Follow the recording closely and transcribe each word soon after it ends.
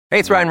Hey,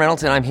 it's Ryan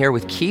Reynolds, and I'm here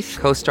with Keith,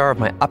 co-star of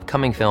my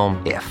upcoming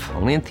film, If,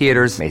 only in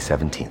theaters May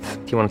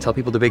 17th. Do you want to tell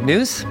people the big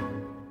news?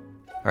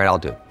 All right, I'll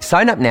do it.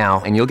 Sign up now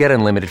and you'll get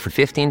unlimited for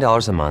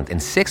 $15 a month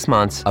and 6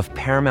 months of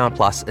Paramount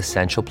Plus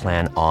Essential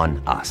Plan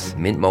on us.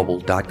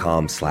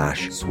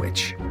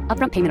 MintMobile.com/switch.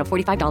 Upfront payment of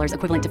 $45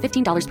 equivalent to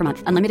 $15 per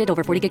month. Unlimited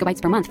over 40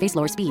 gigabytes per month. Face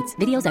lower speeds.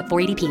 Videos at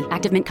 480p.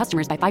 Active Mint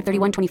customers by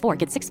 531.24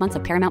 get 6 months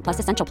of Paramount Plus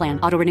Essential Plan.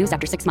 Auto renews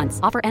after 6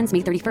 months. Offer ends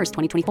May 31st,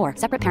 2024.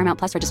 Separate Paramount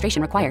Plus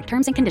registration required.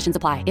 Terms and conditions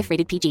apply if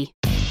rated PG.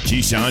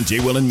 Keyshawn,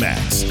 J. Will, and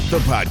Max, the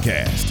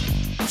podcast.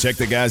 Check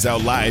the guys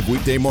out live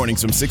weekday mornings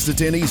from 6 to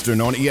 10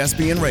 Eastern on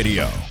ESPN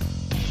Radio.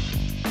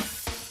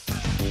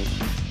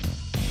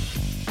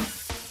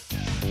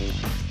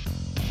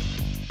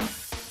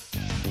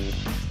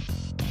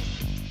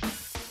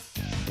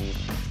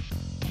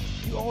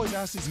 You always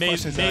ask these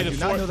questions and I do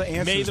not know the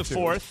answers May the to.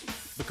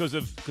 4th,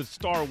 because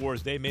Star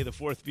Wars Day, May the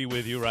 4th be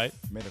with you, right?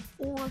 May the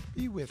 4th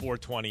be with you.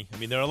 420. I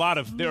mean, there are a lot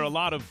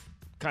of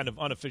kind of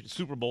unofficial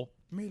Super Bowl.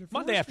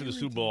 Monday after the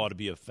Super Bowl ought to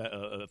be a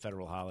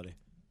federal holiday.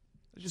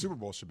 Super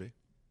Bowl should be.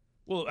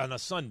 Well, on a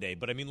Sunday,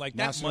 but I mean, like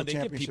National that Monday,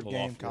 give championship people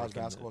game, off. college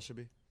basketball should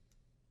be.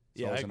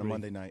 Yeah, always I on a agree.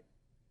 Monday night.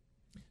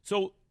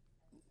 So,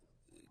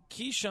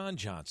 Keyshawn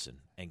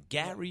Johnson and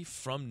Gary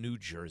from New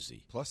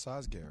Jersey. Plus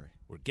size Gary.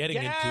 We're getting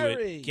into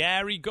it.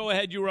 Gary, go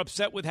ahead. You were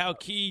upset with how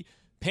Key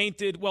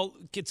painted. Well,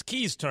 it's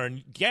Key's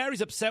turn.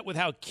 Gary's upset with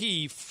how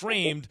Key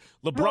framed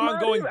LeBron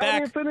going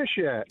back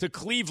to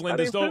Cleveland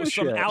as though it was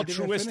some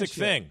altruistic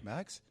thing.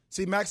 Max?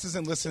 See, Max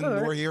doesn't listen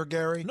nor hear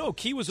Gary. No,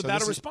 Key was So about to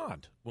this is-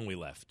 respond when we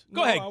left.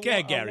 Go ahead,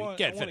 Gary. I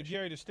wanted Finish.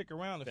 Gary to stick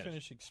around and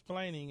finish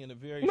explaining in a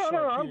very No, short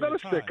I'm period going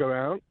of to time. stick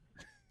around.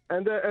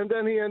 And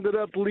then he ended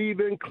up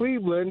leaving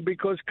Cleveland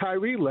because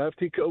Kyrie left.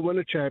 He could win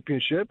a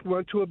championship,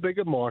 went to a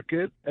bigger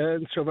market,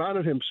 and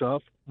surrounded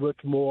himself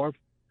with more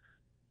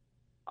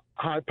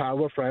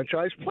high-power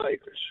franchise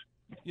players.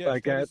 Yes,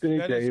 like that is- Anthony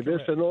that is Davis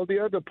correct. and all the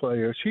other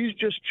players. He's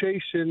just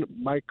chasing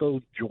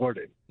Michael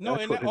Jordan. No,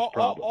 That's and what his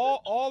problem is.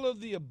 all of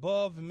the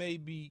above may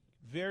be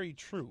very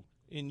true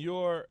in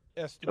your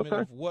estimate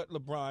Okay. of what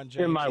LeBron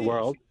James In my is.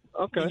 world.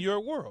 Okay. In your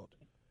world.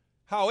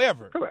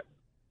 However, Correct.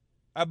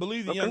 I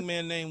believe the Okay. young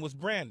man's name was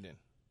Brandon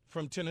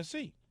from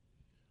Tennessee.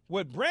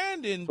 What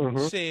Brandon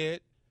Mhm.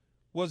 said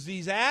was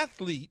these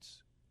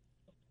athletes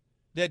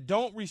that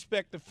don't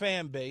respect the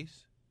fan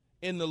base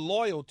and the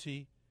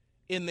loyalty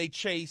and they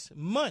chase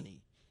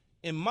money.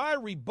 And my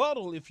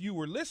rebuttal, if you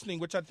were listening,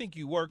 which I think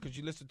you were because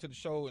you listened to the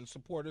show and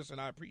support us,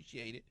 and I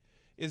appreciate it,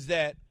 is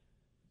that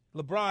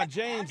LeBron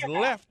James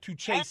left to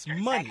chase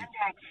money.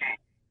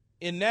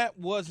 And that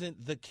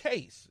wasn't the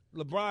case.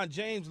 LeBron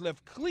James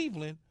left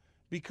Cleveland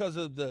because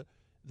of the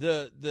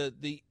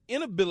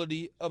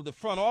inability of the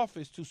front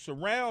office to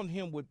surround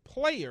him with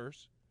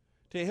players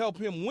to help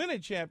him win a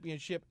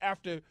championship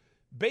after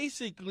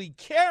basically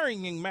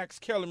carrying Max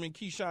Kellerman,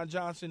 Keyshawn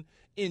Johnson,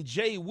 and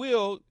Jay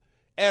Will,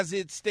 as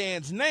it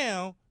stands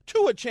now,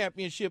 to a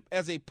championship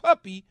as a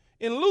puppy,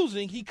 and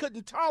losing, he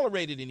couldn't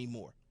tolerate it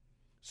anymore.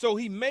 So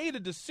he made a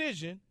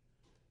decision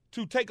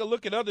to take a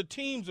look at other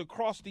teams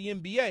across the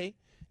NBA,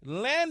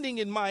 landing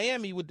in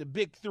Miami with the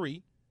Big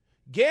Three,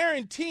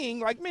 guaranteeing,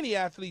 like many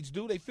athletes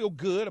do, they feel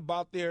good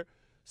about their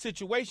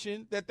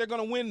situation, that they're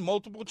going to win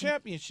multiple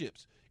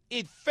championships.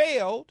 It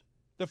failed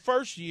the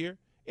first year,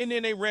 and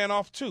then they ran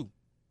off two.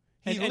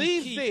 He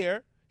leaves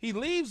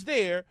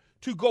there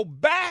to go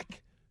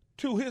back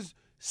to his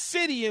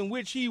city in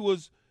which he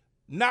was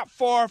not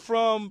far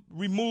from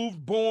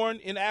removed, born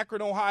in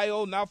Akron,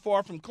 Ohio, not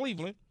far from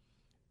Cleveland,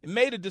 and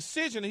made a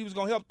decision that he was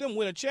going to help them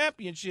win a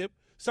championship,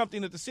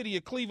 something that the city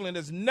of Cleveland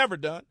has never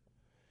done.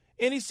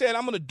 And he said,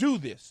 I'm going to do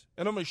this,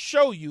 and I'm going to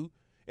show you,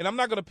 and I'm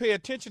not going to pay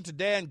attention to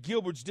Dan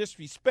Gilbert's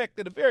disrespect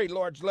at a very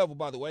large level,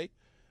 by the way,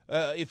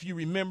 if you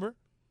remember,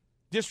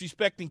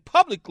 disrespecting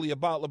publicly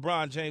about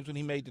LeBron James when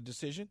he made the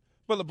decision.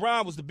 But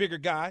LeBron was the bigger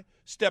guy,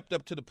 stepped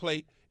up to the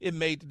plate, and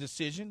made the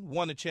decision,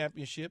 won the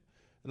championship,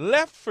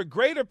 left for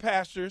greater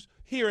pastures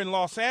here in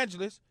Los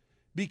Angeles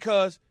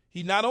because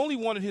he not only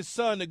wanted his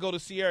son to go to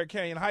Sierra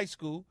Canyon High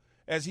School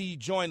as he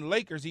joined the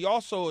Lakers, he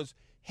also is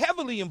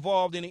heavily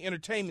involved in the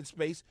entertainment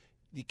space.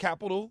 The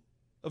capital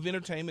of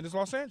entertainment is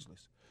Los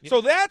Angeles. Yeah.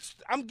 So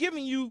I'm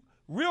giving you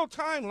real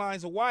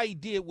timelines of why he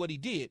did what he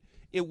did.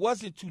 It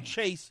wasn't to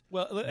chase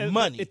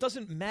money. It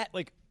doesn't matter.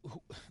 Like,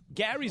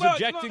 Gary's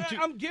objecting to.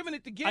 I'm giving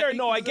it to Gary.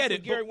 I get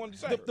it. Gary wanted to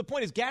say. The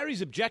point is,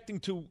 Gary's objecting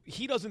to.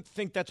 He doesn't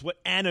think that's what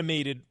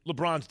animated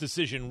LeBron's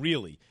decision,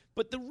 really.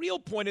 But the real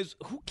point is,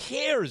 who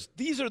cares?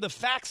 These are the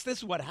facts. This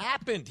is what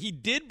happened. He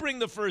did bring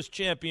the first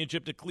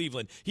championship to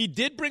Cleveland. He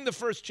did bring the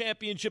first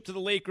championship to the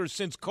Lakers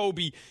since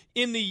Kobe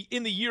in the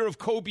year of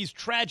Kobe's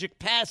tragic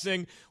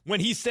passing when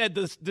he said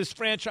this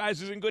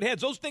franchise is in good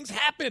hands. Those things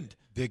happened.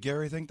 Did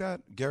Gary think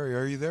that? Gary,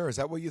 are you there? Is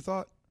that what you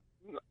thought?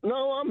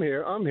 No, I'm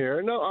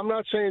here. No, I'm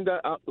not saying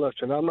that.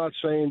 Listen, I'm not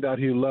saying that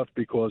he left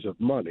because of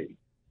money.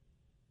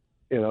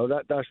 You know,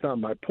 that's not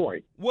my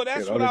point. Well,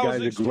 that's what I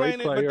was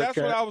explaining. But that's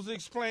what I was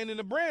explaining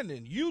to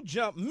Brandon. You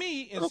jumped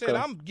me and said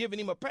I'm giving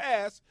him a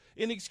pass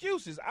in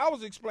excuses. I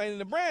was explaining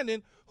to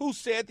Brandon, who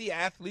said the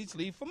athletes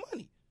leave for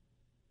money.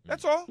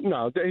 That's all.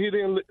 No, he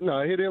didn't.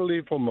 No, he didn't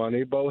leave for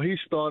money, but he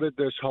started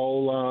this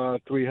whole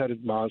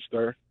three-headed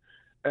monster.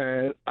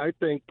 And I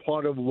think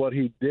part of what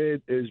he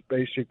did is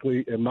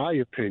basically, in my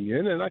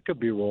opinion, and I could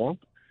be wrong,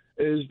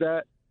 is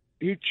that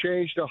he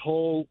changed the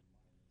whole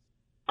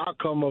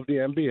outcome of the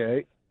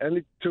NBA.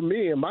 And to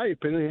me, in my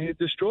opinion, he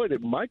destroyed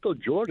it. Michael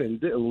Jordan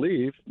didn't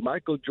leave.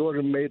 Michael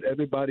Jordan made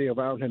everybody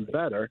around him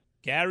better.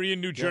 Gary in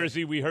New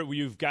Jersey, we heard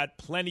you've had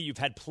plenty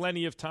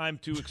of time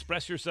to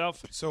express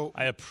yourself. So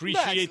I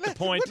appreciate the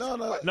point. No.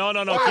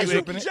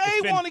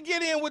 Jay want to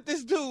get in with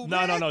this dude.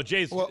 No.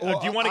 Jay's. Do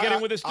you want to get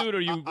in with this dude, or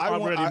are you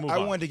ready to move on? I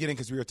wanted to get in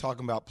because we were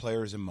talking about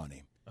players and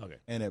money. Okay.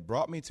 And it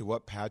brought me to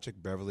what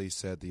Patrick Beverley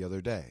said the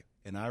other day.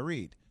 And I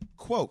read,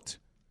 quote,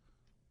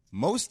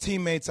 "Most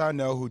teammates I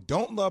know who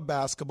don't love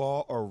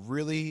basketball are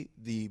really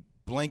the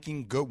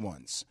blanking good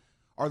ones,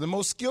 are the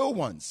most skilled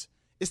ones.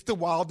 It's the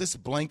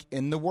wildest blank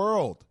in the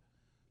world.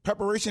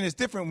 Preparation is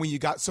different when you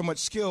got so much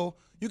skill.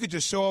 You could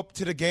just show up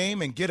to the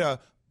game and get a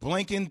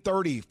blanking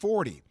 30,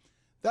 40.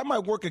 That might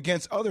work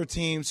against other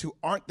teams who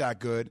aren't that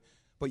good,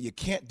 but you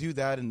can't do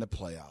that in the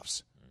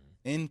playoffs."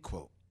 End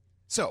quote.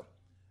 So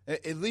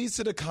it leads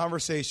to the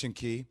conversation,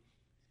 Key,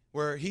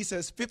 where he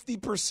says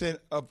 50%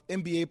 of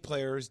NBA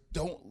players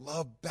don't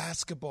love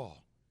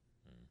basketball.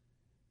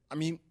 I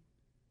mean,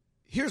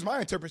 here's my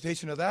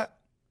interpretation of that.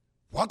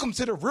 Welcome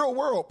to the real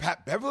world,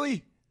 Pat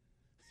Beverley.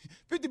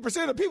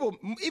 50% of people,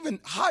 even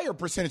higher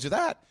percentage of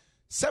that,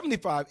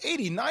 75,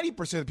 80,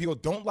 90% of people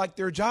don't like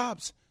their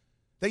jobs.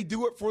 They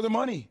do it for the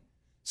money.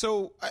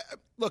 So,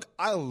 look,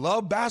 I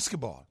love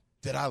basketball.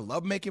 Did I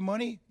love making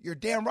money? You're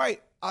damn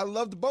right. I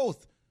loved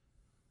both.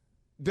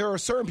 There are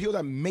certain people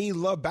that may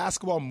love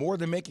basketball more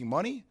than making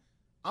money.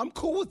 I'm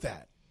cool with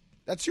that.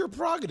 That's your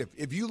prerogative.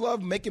 If you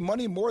love making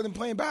money more than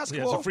playing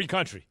basketball. Yeah, it's a free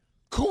country.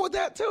 Cool with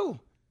that, too.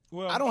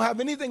 Well, I don't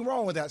have anything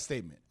wrong with that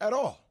statement at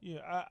all.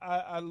 Yeah,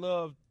 I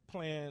love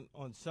playing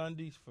on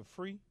Sundays for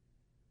free,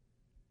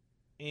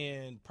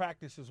 and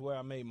practice is where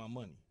I made my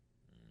money.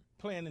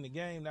 Playing in the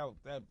game,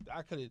 that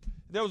I could have.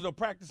 There was no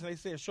practice, and they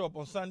said show up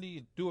on Sunday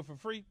and do it for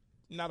free.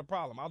 Not a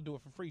problem. I'll do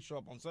it for free. Show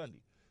up on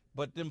Sunday.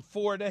 But them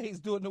 4 days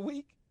during the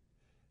week,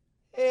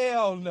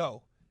 hell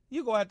no.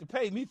 You gonna have to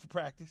pay me for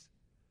practice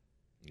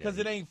because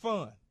it ain't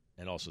fun.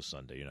 And also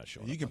Sunday, you're not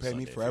showing. You up can on pay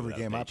Sunday me for every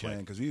game I play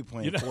because we be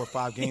playing 4 or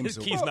 5 games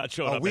He's not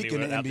showing a up week in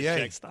the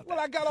NBA. Well,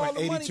 I got all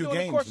the money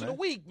during the course of the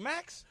week,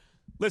 Max.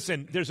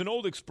 Listen, there's an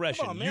old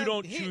expression: on, you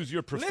don't choose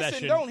your profession.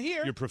 Listen, don't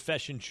hear. Your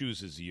profession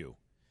chooses you.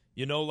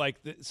 You know,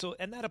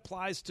 and that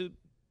applies to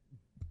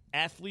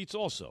athletes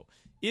also.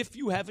 If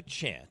you have a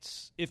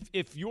chance,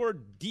 if your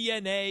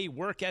DNA,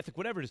 work ethic,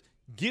 whatever it is,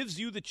 gives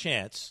you the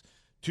chance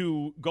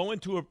to go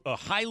into a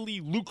highly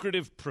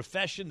lucrative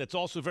profession that's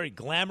also very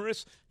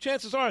glamorous,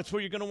 chances are it's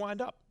where you're going to wind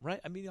up,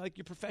 right? I mean, like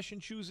your profession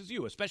chooses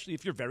you, especially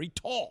if you're very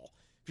tall.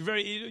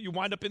 If you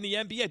wind up in the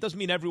NBA, it doesn't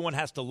mean everyone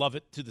has to love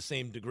it to the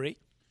same degree.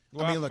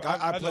 Well, I mean, look,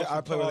 I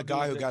play with a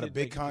guy who got a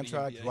big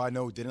contract who I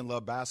know didn't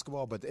love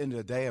basketball, but at the end of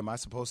the day, am I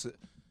supposed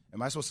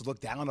to look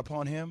down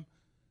upon him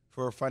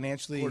for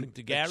financially According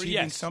to Gary, achieving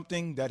yes.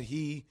 something that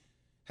he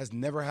has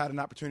never had an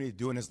opportunity to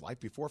do in his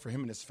life before for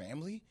him and his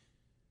family?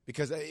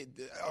 Because,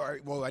 all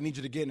right, well, I need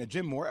you to get in the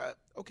gym more.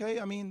 Okay,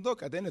 I mean,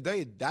 look, at the end of the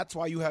day, that's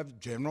why you have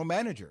general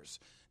managers.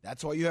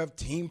 That's why you have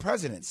team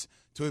presidents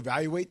to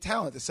evaluate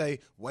talent, to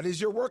say, what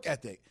is your work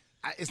ethic?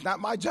 It's not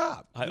my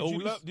job.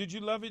 Did you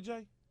love it,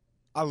 Jay?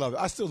 I love it.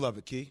 I still love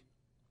it, Key.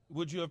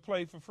 Would you have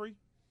played for free?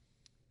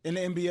 In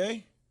the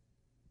NBA?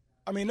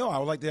 I mean, no, I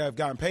would like to have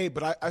gotten paid,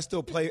 but I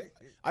still play.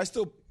 I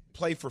still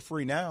play for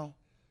free now.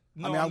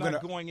 No, I mean, I'm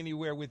not going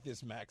anywhere with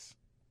this, Max.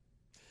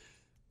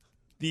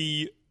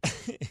 The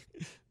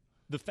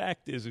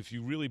fact is, if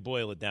you really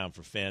boil it down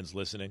for fans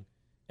listening,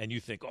 and you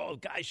think, oh,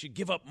 guys should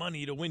give up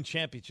money to win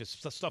championships,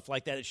 stuff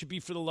like that, it should be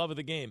for the love of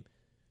the game.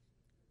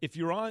 If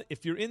you're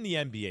in the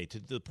NBA, to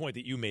the point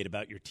that you made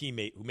about your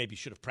teammate who maybe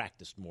should have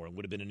practiced more and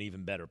would have been an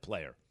even better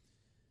player,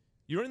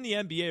 you're in the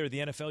NBA or the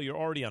NFL, you're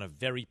already on a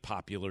very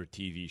popular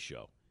TV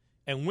show.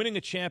 And winning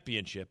a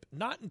championship,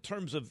 not in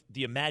terms of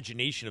the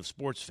imagination of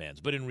sports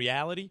fans, but in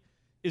reality,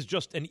 is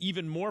just an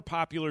even more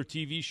popular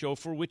TV show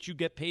for which you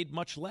get paid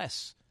much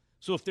less.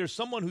 So if there's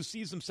someone who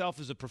sees himself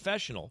as a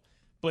professional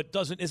but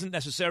isn't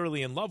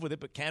necessarily in love with it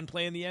but can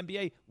play in the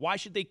NBA, why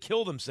should they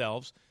kill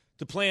themselves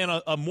to play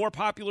on a more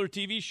popular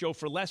TV show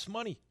for less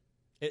money?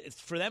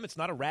 For them, it's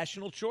not a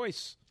rational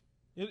choice.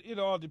 It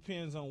all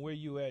depends on where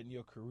you at in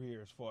your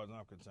career as far as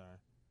I'm concerned.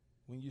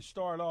 When you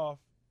start off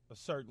a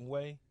certain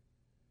way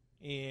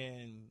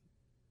and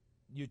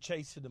you're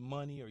chasing the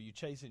money or you're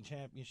chasing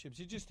championships,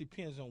 it just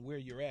depends on where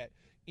you're at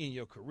in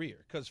your career.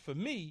 Because for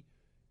me,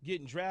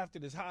 getting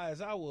drafted as high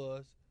as I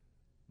was,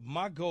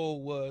 my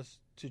goal was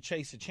to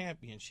chase a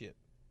championship.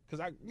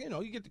 Because,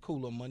 you get the cool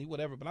little money,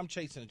 whatever, but I'm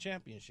chasing a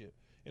championship.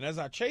 And as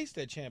I chase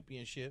that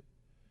championship,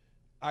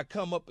 I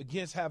come up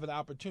against having the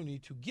opportunity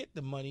to get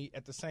the money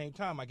at the same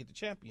time I get the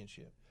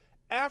championship.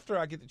 After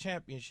I get the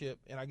championship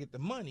and I get the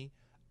money,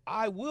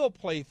 I will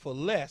play for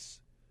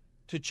less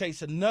to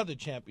chase another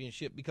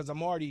championship because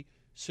I'm already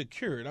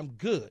secured. I'm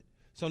good.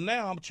 So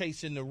now I'm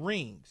chasing the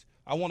rings.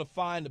 I want to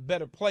find a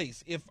better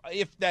place if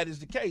that is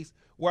the case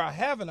where I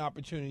have an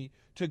opportunity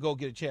to go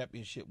get a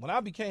championship. When I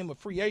became a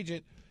free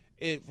agent,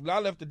 when I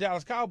left the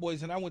Dallas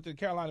Cowboys and I went to the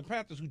Carolina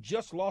Panthers, who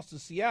just lost to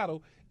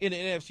Seattle in the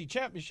NFC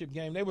Championship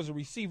game, they was a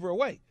receiver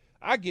away.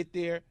 I get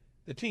there,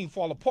 the team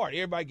fall apart,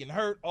 everybody getting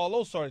hurt, all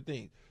those sort of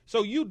things.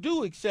 So you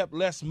do accept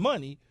less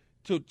money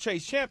to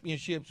chase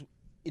championships.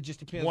 It just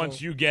depends once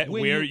on you get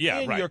when where, you're yeah,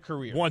 in right. your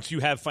career. Once you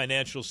have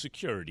financial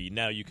security,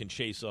 now you can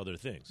chase other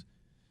things.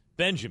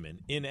 Benjamin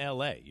in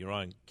L.A., you're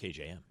on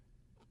KJM.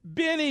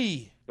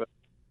 Benny.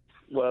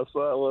 What's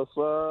up? What's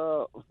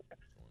up?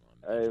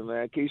 Hey,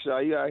 man,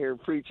 Keyshawn, you out here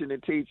preaching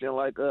and teaching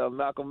like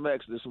Malcolm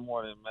X this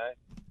morning, man.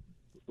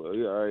 Well,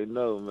 you already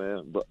know,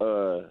 man. But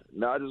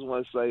now I just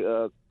want to say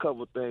a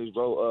couple things,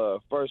 bro.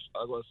 First,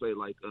 I want to say,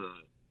 like,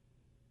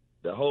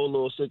 the whole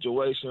little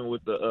situation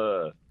with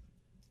the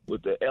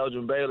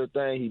Elgin Baylor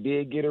thing, he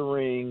did get a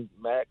ring,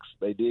 Max.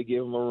 They did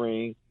give him a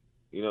ring,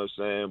 you know what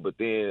I'm saying? But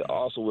then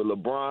also with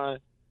LeBron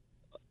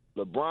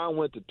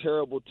went to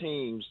terrible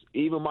teams.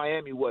 Even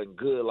Miami wasn't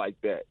good like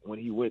that when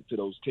he went to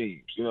those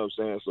teams, you know what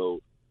I'm saying?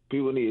 So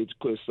people need to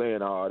quit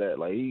saying all that.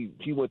 Like,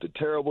 he went to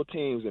terrible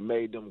teams and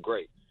made them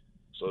great.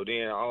 So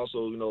then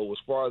also, you know, as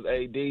far as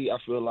AD, I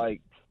feel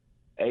like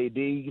AD,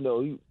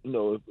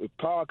 if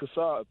Paul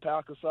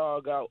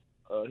Gasol got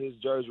his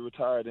jersey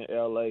retired in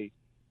LA,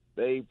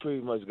 they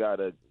pretty much got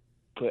to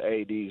put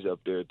ADs up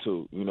there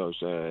too. You know what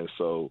I'm saying?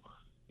 So,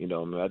 you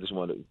know, man, I just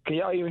want to. Can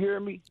y'all even hear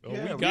me? Oh,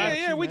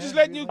 yeah, we just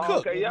letting you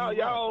cook. Okay,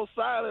 y'all all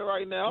silent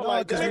right now.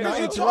 No, because we're not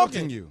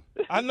interrupting you.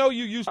 I know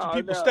you used to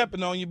people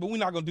stepping on you, but we're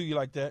not gonna do you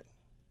like that.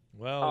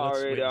 Well,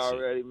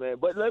 already, man.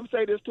 But let me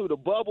say this too: the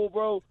bubble,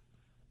 bro.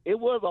 It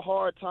was a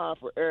hard time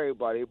for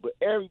everybody, but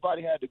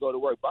everybody had to go to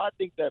work. But I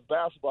think that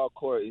basketball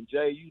court, and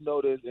Jay, you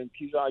know this, and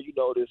Keyshawn, you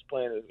know this,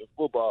 playing in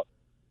football,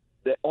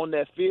 that on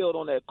that field,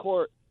 on that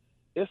court,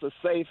 it's a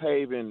safe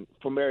haven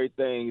from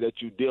everything that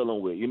you're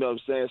dealing with. You know what I'm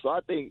saying? So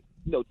I think,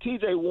 you know,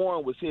 T.J.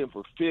 Warren was hitting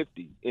for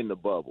 50 in the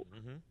bubble.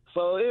 Mm-hmm.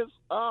 So it's,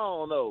 I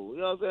don't know.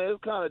 You know what I'm saying?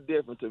 It's kind of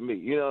different to me.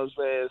 You know what I'm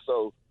saying?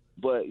 So,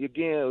 but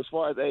again, as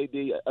far as AD,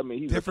 I mean,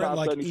 he's different, a top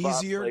like 75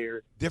 easier.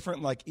 player.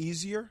 Different, like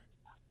easier.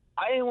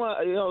 I ain't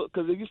want, you know,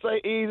 because if you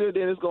say easier,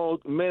 then it's going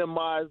to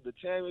minimize the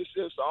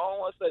championship. So I don't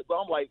want to say, but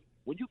I'm like,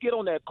 when you get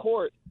on that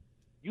court,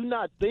 you're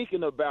not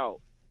thinking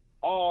about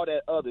all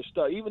that other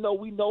stuff, even though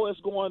we know it's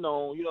going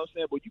on, you know what I'm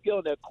saying? But you get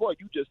on that court,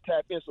 you just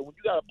tap in. So when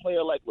you got a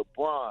player like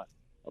LeBron,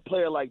 a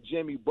player like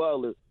Jimmy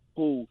Butler,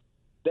 who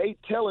they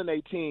telling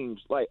their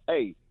teams, like,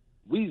 hey,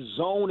 we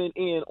zoning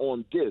in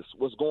on this,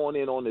 what's going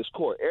on this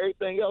court.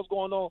 Everything else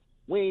going on,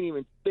 we ain't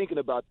even thinking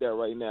about that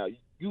right now.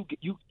 You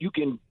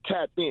can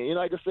tap in. And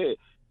like I said,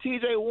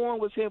 T.J.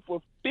 Warren was hitting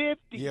for 50.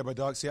 Yeah, but,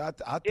 dog, see, I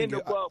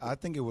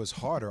think it was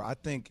harder. I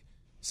think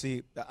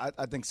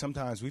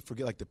sometimes we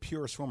forget, like, the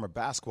purest form of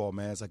basketball,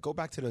 man. It's like, go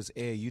back to those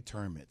AAU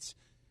tournaments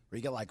where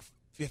you got, like,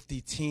 50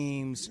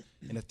 teams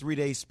in a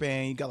 3-day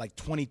span. You got, like,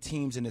 20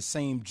 teams in the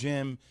same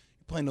gym.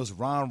 You're playing those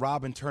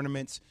round-robin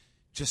tournaments.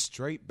 Just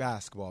straight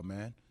basketball,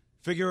 man.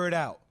 Figure it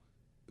out.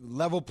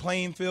 Level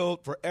playing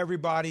field for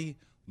everybody.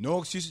 No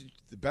excuses.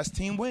 The best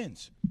team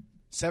wins.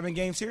 7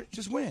 games here,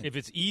 just win. If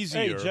it's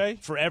easier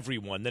for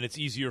everyone, then it's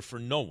easier for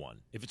no one.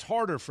 If it's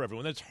harder for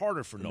everyone, then it's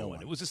harder for no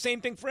one. It was the same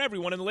thing for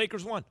everyone, and the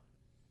Lakers won.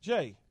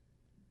 Jay,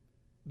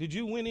 did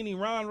you win any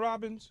round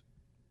robins?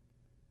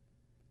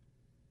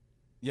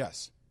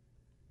 Yes.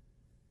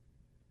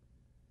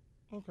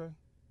 Okay.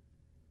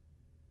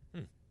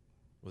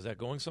 Was that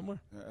going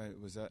somewhere?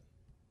 Was that?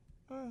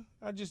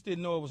 I just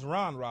didn't know it was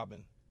round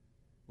robin.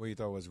 What, you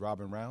thought it was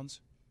Robin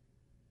Rounds?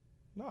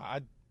 No,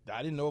 I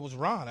didn't know it was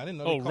Ron. I didn't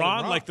know. Oh,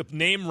 Ron, like the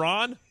name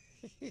Ron?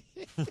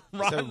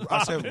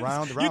 I said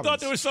Round Robbins. You thought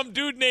there was some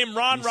dude named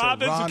Ron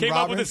Robbins who came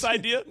up with this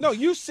idea? No,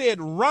 you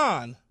said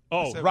Ron.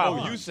 Oh,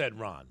 Ron. You said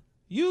Ron.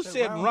 You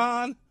said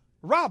Ron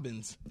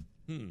Robbins.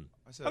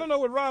 I don't know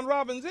what Ron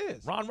Robbins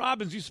is. Ron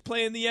Robbins used to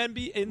play in the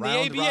NBA, in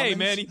Round the ABA,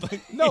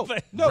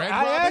 Robbins? man.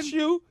 I asked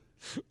you,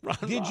 Ron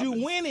did Robbins.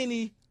 you win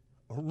any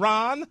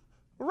Ron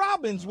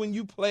Robbins when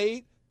you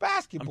played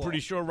basketball? I'm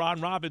pretty sure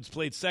Ron Robbins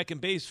played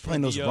second base for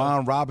playing those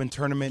round robin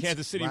tournaments.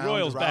 Kansas City Round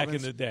Royals back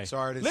Robins. in the day.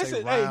 Sorry to Listen,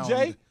 say round.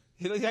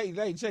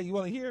 hey, Jay, you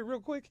want to hear it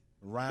real quick?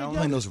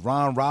 Playing those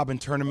round robin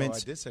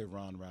tournaments. I did say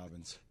Ron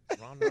Robbins.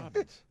 Ron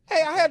Robbins.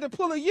 Hey, I had to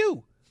pull a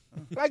you,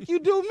 like you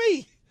do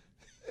me.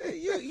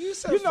 You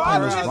said You know, fire I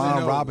Those out of the round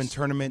nose. robin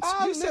tournaments.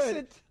 You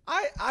said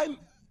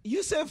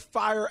you said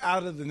fire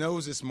out of the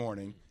nose this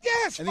morning.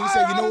 Yes, And then you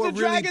fire said, you out know of what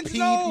the really dragon's peed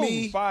nose.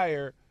 me?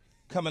 Fire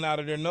coming out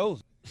of their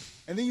nose.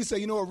 And then you say,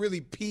 you know what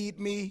really peed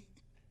me?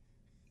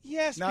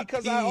 Yes, Not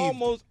because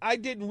peeved. I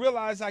didn't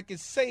realize I could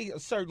say a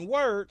certain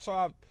word, so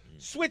I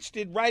switched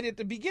it right at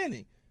the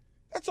beginning.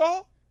 That's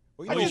all.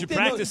 Well, You should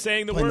practice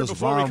saying the Playing word those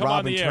before we round come on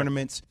robin the air.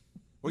 tournaments.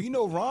 Well, you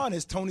know Ron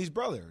is Tony's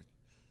brother.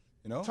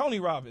 You know? Tony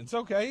Robbins.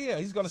 Okay, yeah,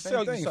 he's going to Same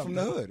sell thing you something.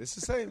 from the hood. It's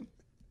the same.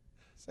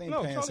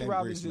 No, pan, Tony same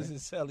Robbins grease, man. isn't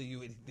selling you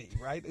anything,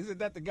 right? Isn't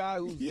that the guy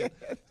who's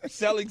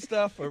selling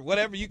stuff or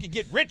whatever? You can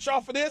get rich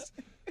off of this?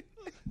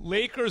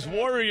 Lakers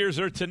Warriors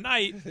are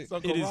tonight.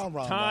 Uncle It is Ron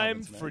time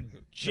Robbins, man. for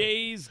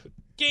Jay's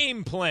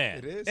game plan.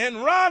 It is.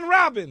 And Ron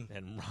Robin.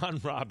 And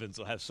Ron Robbins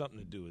will have something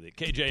to do with it.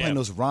 KJM. Playing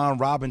those Ron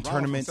Robin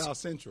tournaments. From South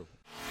Central.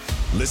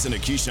 Listen to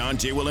Keyshawn,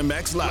 J. Will, and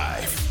Max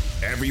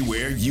live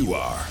everywhere you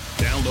are.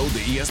 Download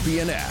the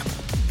ESPN app.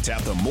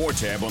 Tap the More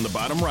tab on the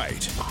bottom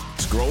right.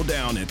 Scroll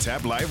down and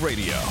tap Live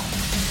Radio.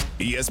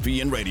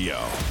 ESPN Radio.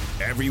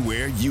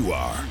 Everywhere you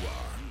are.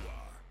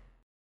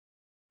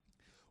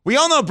 We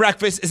all know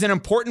breakfast is an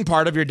important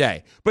part of your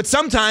day, but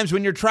sometimes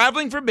when you're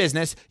traveling for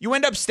business, you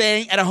end up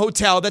staying at a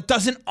hotel that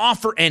doesn't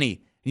offer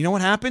any. You know what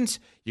happens?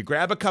 You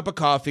grab a cup of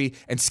coffee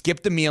and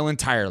skip the meal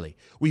entirely.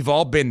 We've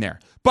all been there.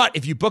 But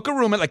if you book a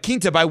room at La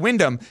Quinta by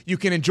Wyndham, you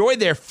can enjoy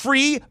their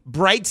free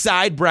Bright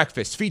Side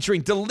breakfast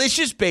featuring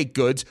delicious baked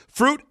goods,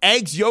 fruit,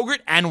 eggs,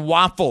 yogurt, and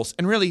waffles.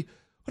 And really,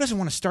 who doesn't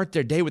want to start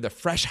their day with a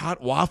fresh,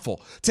 hot waffle?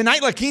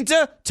 Tonight, La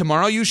Quinta,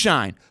 tomorrow you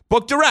shine.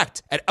 Book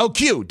direct at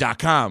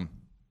lq.com.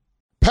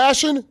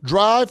 Passion,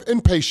 drive,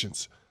 and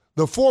patience.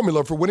 The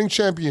formula for winning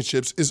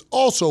championships is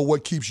also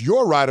what keeps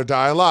your ride or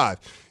die alive.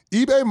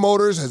 eBay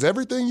Motors has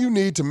everything you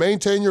need to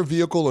maintain your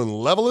vehicle and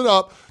level it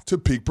up to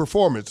peak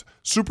performance.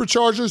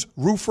 Superchargers,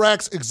 roof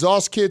racks,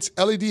 exhaust kits,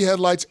 LED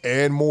headlights,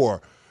 and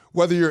more.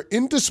 Whether you're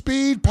into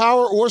speed,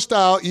 power, or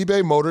style,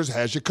 eBay Motors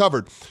has you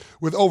covered.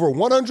 With over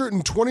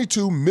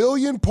 122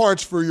 million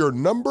parts for your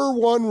number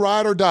one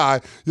ride or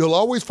die, you'll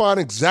always find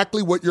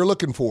exactly what you're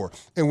looking for.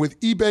 And with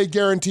eBay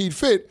Guaranteed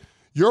Fit,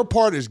 your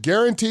part is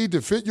guaranteed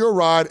to fit your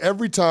ride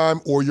every time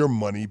or your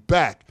money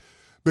back.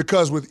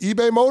 Because with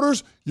eBay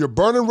Motors, you're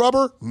burning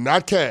rubber,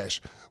 not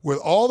cash. With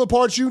all the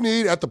parts you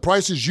need at the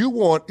prices you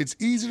want, it's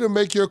easy to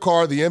make your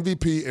car the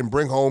MVP and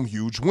bring home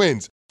huge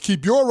wins.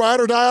 Keep your ride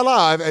or die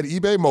alive at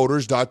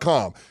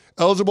ebaymotors.com.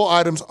 Eligible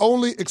items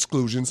only.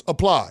 Exclusions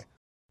apply.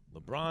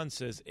 LeBron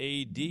says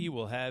AD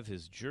will have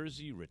his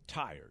jersey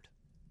retired.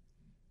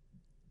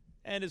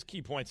 And as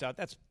Key points out,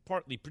 that's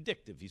partly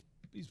predictive. He's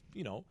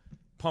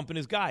pumping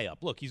his guy up.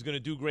 Look, he's going to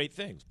do great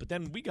things. But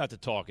then we got to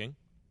talking.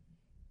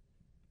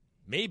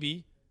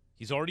 Maybe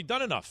he's already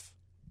done enough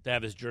to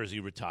have his jersey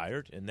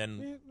retired. And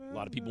then a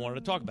lot of people wanted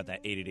to talk about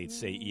that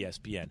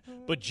 888-SAY-ESPN.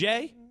 But,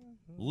 Jay,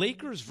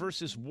 Lakers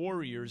versus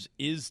Warriors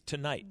is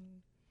tonight.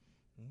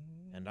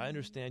 And I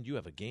understand you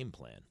have a game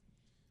plan.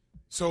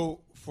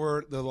 So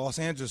for the Los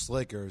Angeles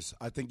Lakers,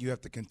 I think you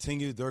have to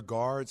continue their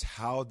guards,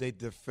 how they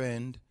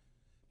defend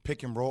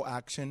pick and roll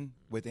action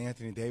with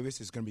Anthony Davis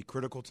is going to be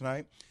critical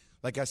tonight.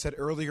 Like I said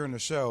earlier in the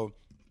show,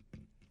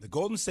 the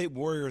Golden State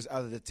Warriors,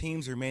 out of the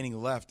teams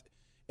remaining left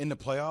in the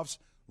playoffs,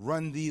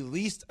 run the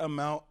least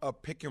amount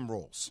of pick and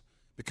rolls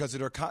because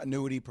of their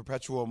continuity,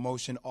 perpetual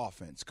motion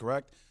offense,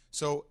 correct?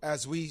 So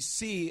as we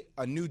see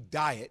a new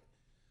diet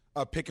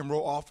of pick and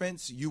roll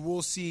offense, you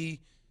will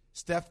see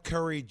Steph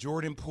Curry,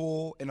 Jordan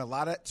Poole, and a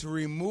lot of to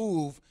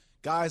remove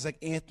guys like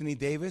Anthony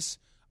Davis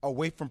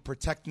away from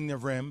protecting the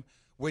rim,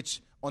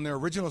 which on their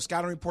original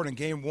scouting report in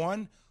Game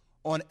 1,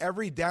 on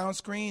every down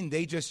screen,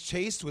 they just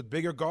chased with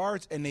bigger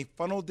guards, and they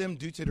funneled them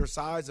due to their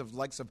size of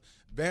likes of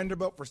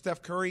Vanderbilt for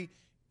Steph Curry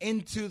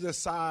into the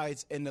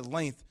size and the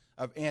length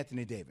of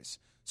Anthony Davis.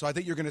 So I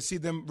think you're going to see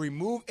them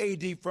remove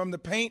AD from the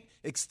paint,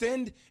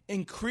 extend,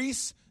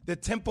 increase the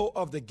tempo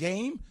of the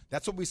game.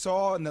 That's what we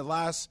saw in the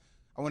last,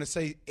 I want to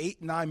say,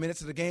 8-9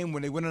 minutes of the game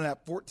when they went on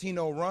that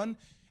 14-0 run.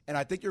 And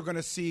I think you're going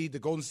to see the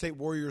Golden State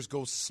Warriors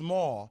go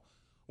small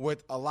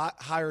with a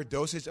lot higher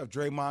dosage of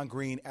Draymond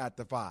Green at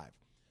the 5.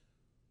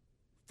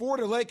 For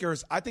the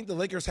Lakers, I think the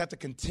Lakers have to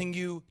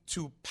continue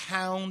to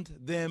pound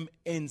them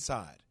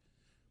inside.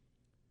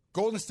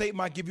 Golden State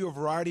might give you a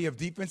variety of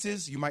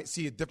defenses. You might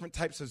see different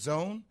types of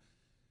zone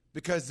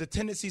because the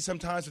tendency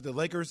sometimes with the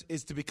Lakers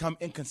is to become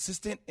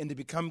inconsistent and to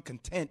become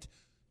content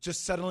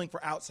just settling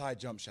for outside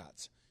jump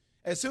shots.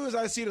 As soon as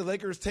I see the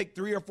Lakers take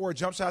 3 or 4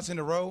 jump shots in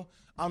a row,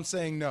 I'm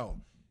saying no.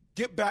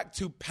 Get back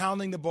to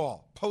pounding the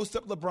ball. Post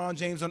up LeBron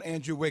James on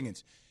Andrew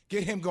Wiggins.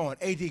 Get him going.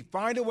 AD,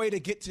 find a way to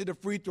get to the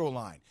free throw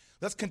line.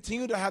 Let's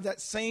continue to have that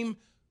same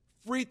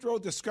free throw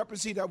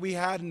discrepancy that we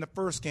had in the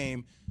first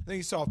game. I think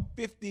you saw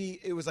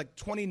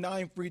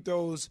 29 free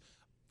throw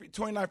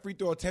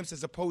attempts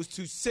as opposed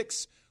to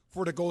 6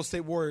 for the Golden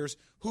State Warriors,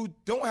 who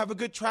don't have a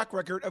good track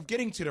record of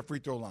getting to the free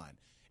throw line.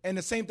 And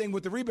the same thing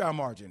with the rebound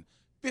margin.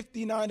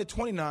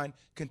 59-29,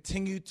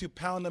 continue to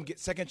pound them, get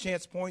second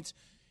chance points.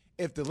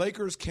 If the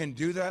Lakers can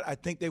do that, I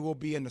think they will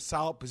be in a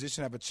solid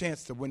position to have a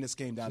chance to win this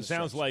game down the stretch.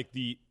 It sounds like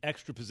the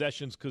extra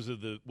possessions because of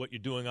what you're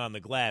doing on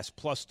the glass,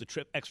 plus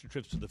the extra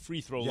trips to the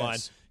free throw line,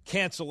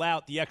 cancel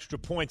out the extra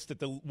points that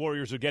the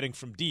Warriors are getting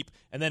from deep,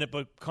 and then it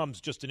becomes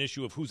just an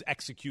issue of who's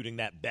executing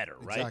that better,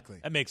 right? Exactly.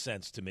 That makes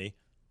sense to me.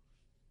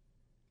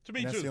 To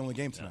me, and too. That's the only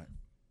game tonight.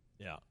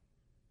 Yeah.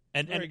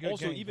 And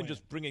also even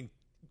just bringing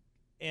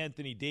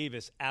Anthony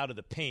Davis out of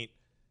the paint,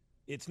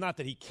 it's not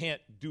that he can't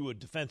do a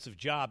defensive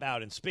job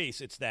out in space.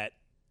 It's that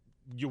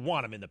you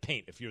want him in the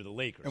paint if you're the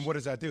Lakers. And what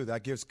does that do?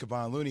 That gives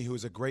Kevon Looney, who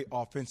is a great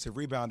offensive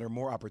rebounder,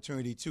 more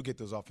opportunity to get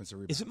those offensive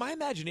rebounds. Is it my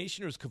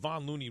imagination or has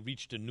Kevon Looney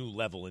reached a new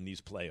level in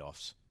these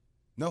playoffs?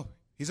 No,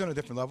 he's on a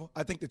different level.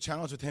 I think the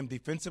challenge with him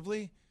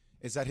defensively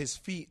is that his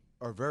feet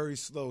are very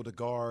slow to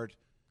guard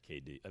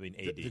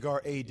AD. To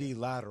guard AD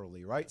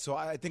laterally, right? So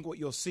I think what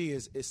you'll see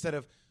is instead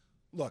of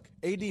 – look,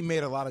 AD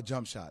made a lot of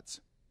jump shots.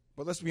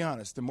 But let's be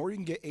honest, the more you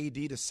can get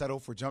AD to settle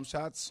for jump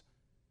shots,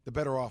 the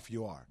better off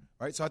you are,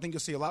 right? So I think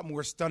you'll see a lot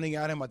more stunning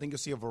at him. I think you'll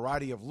see a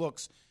variety of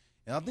looks.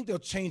 And I think they'll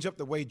change up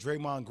the way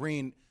Draymond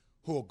Green,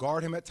 who will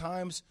guard him at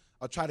times,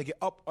 will try to get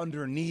up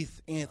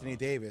underneath Anthony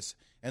Davis.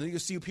 And then you'll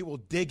see people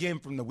dig in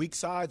from the weak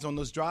sides on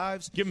those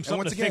drives. Give him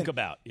something to think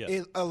about. Yeah.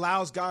 It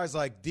allows guys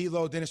like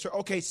D'Lo, Dennis,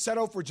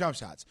 settle for jump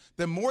shots.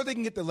 The more they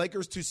can get the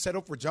Lakers to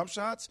settle for jump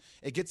shots,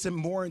 it gets them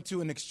more into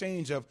an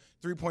exchange of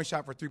three-point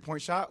shot for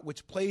three-point shot,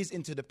 which plays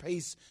into the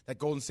pace that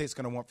Golden State's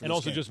going to want from and this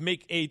also game. just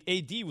make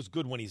AD was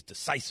good when he's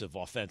decisive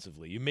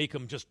offensively. You make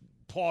him just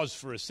pause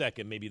for a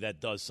second, maybe that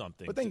does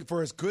something. But think,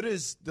 for as good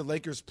as the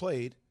Lakers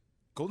played,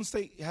 Golden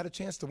State had a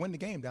chance to win the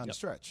game down the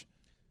stretch.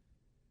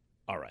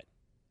 All right.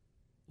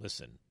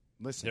 Listen.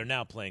 They're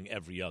now playing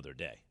every other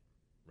day,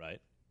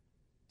 right?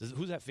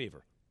 Who's that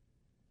favor?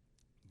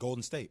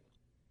 Golden State.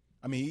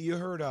 I mean, you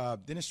heard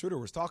Dennis Schroeder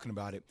was talking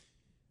about it.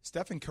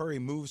 Stephen Curry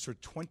moves for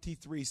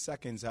 23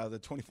 seconds out of the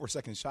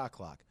 24-second shot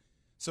clock.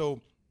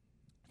 So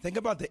think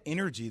about the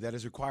energy that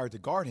is required to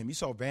guard him. You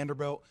saw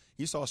Vanderbilt.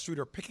 You saw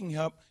Schroeder picking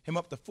him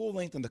up the full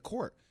length in the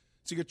court.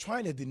 So you're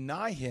trying to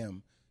deny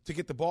him to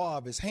get the ball out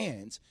of his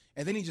hands,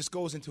 and then he just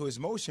goes into his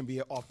motion, be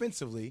it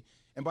offensively.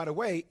 And by the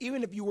way,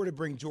 even if you were to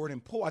bring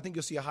Jordan Poole, I think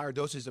you'll see a higher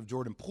dosage of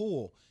Jordan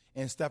Poole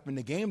and Steph in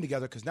the game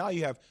together because now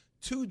you have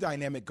two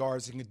dynamic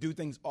guards that can do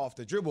things off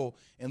the dribble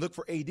and look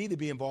for AD to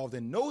be involved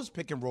in those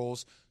pick and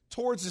rolls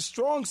towards the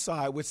strong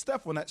side with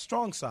Steph on that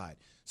strong side.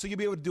 So you'll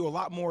be able to do a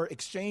lot more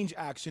exchange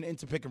action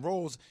into pick and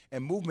rolls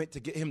and movement to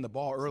get him the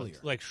ball earlier.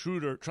 Like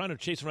Schroeder, trying to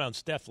chase around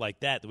Steph like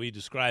that, the way you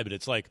describe it,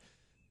 it's like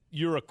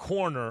you're a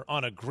corner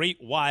on a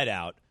great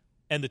wideout,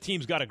 and the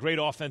team's got a great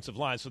offensive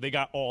line, so they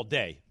got all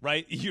day,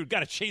 right? You've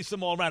got to chase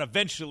them all around.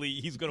 Eventually,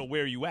 he's going to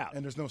wear you out.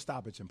 And there's no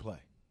stoppage in play,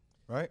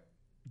 right?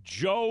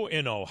 Joe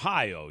in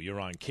Ohio, you're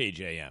on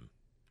KJM.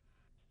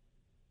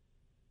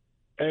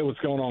 Hey, what's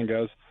going on,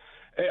 guys?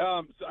 Hey,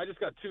 so I just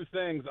got two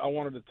things I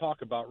wanted to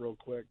talk about real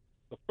quick.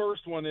 The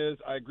first one is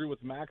I agree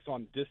with Max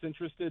on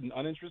disinterested and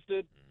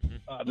uninterested.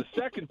 The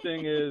second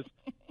thing is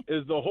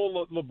the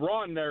whole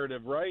LeBron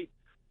narrative, right?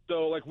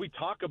 So, like, we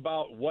talk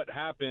about what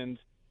happened.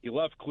 He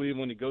left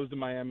Cleveland. He goes to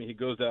Miami. He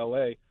goes to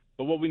L.A.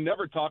 But what we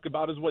never talk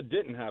about is what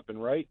didn't happen,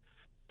 right?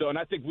 So, and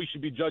I think we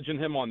should be judging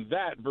him on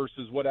that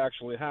versus what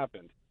actually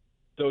happened.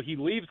 So he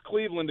leaves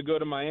Cleveland to go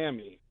to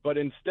Miami. But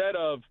instead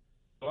of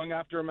going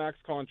after a max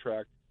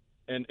contract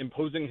and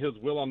imposing his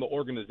will on the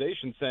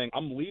organization, saying,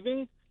 I'm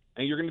leaving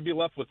and you're going to be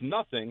left with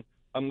nothing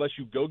unless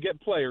you go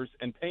get players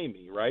and pay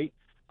me, right?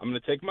 I'm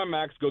going to take my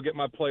max, go get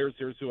my players.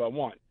 Here's who I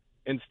want.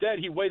 Instead,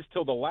 he waits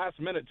till the last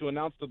minute to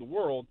announce to the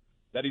world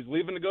that he's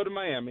leaving to go to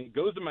Miami,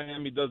 goes to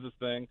Miami, does his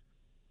thing,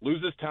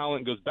 loses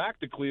talent, goes back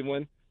to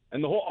Cleveland,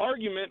 and the whole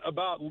argument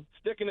about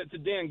sticking it to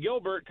Dan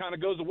Gilbert kind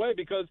of goes away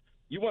because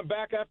you went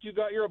back after you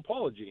got your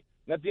apology.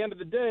 And at the end of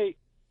the day,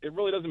 it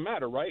really doesn't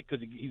matter, right?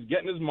 Because he's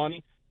getting his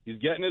money, he's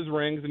getting his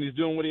rings, and he's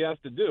doing what he has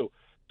to do.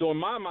 So in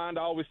my mind,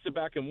 I always sit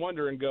back and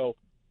wonder and go,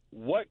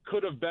 what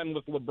could have been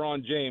with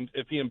LeBron James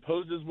if he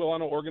imposed his will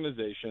on an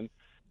organization,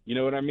 you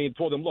know what I mean,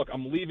 told him, look,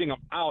 I'm leaving,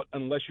 I'm out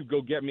unless you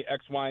go get me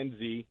X, Y, and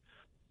Z.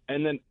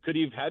 And then could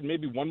he have had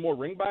maybe one more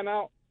ring by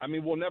now? I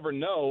mean, we'll never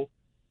know.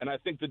 And I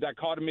think the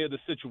dichotomy of the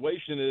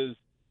situation is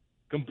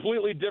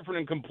completely different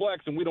and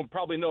complex, and we don't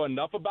probably know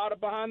enough about it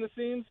behind the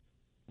scenes.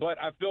 But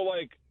I feel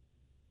like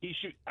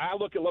I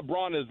look at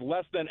LeBron as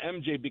less than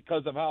MJ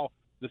because of how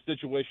the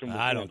situation was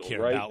handled, don't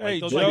care right? about Hey,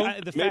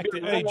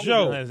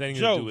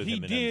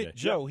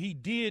 Joe, he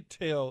did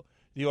tell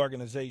the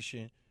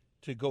organization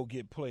to go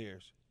get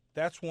players.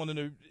 That's one of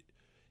the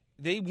 –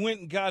 they went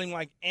and got him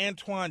like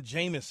Antoine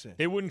Jameson.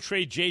 They wouldn't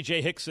trade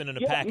J.J. Hickson in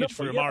a package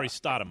for Amari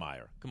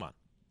Stoudemire. Come on.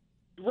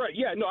 Right,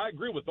 yeah, no, I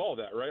agree with all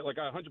that, right? Like,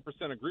 I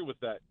 100% agree with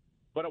that.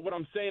 But what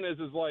I'm saying is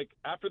like,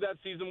 after that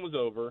season was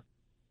over,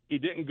 he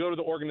didn't go to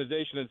the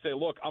organization and say,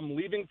 look, I'm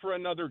leaving for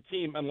another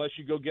team unless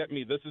you go get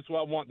me. This is who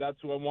I want, that's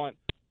who I want,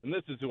 and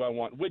this is who I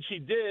want, which he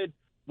did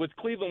with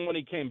Cleveland when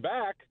he came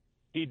back.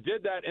 He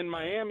did that in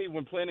Miami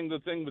when planning the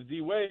thing with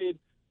D-Wade.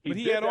 But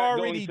he had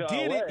already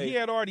did it. He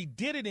had already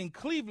did it in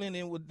Cleveland,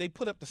 and they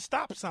put up the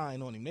stop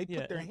sign on him. They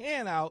put their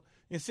hand out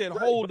and said,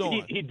 "Hold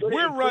on,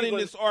 we're running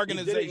this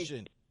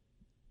organization."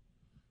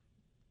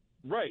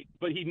 Right,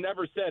 but he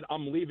never said,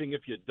 "I'm leaving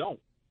if you don't."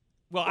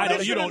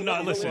 Well, you don't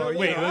know. Listen,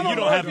 wait, you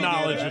don't have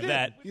knowledge of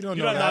that. You don't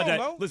know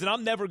that. Listen,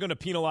 I'm never going to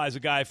penalize a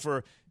guy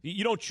for.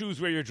 You don't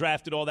choose where you're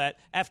drafted, all that.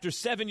 After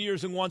 7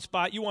 years in one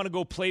spot, you want to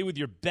go play with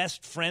your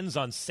best friends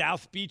on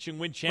South Beach and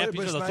win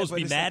championships? I'm supposed to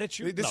be mad at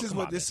you?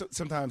 This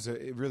sometimes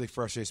it really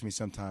frustrates me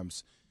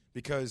sometimes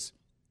because,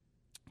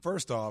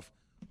 first off,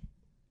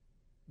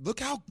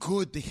 look how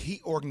good the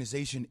Heat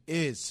organization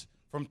is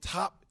from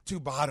top to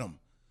bottom.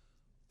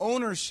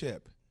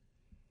 Ownership,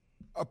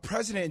 a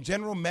president and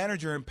general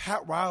manager and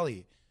Pat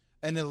Riley,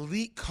 an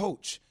elite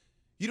coach.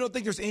 You don't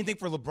think there's anything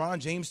for LeBron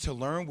James to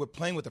learn with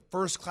playing with a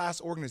first-class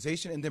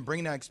organization and then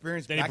bringing that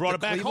experience then back he brought to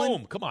it back Cleveland?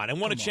 home. Come on,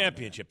 and won a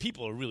championship.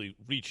 People are really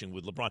reaching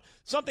with LeBron.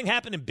 Something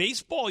happened in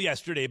baseball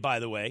yesterday, by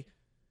the way,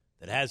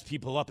 that has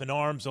people up in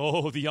arms.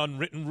 Oh, the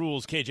unwritten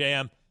rules,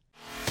 KJM.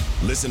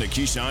 Listen to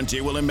Keyshawn,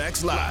 J. Will, and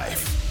Max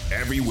live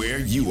everywhere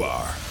you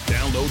are.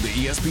 Download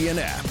the ESPN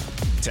app.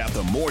 Tap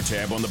the More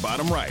tab on the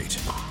bottom right.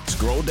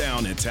 Scroll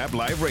down and tap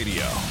Live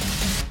Radio.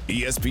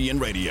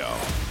 ESPN Radio,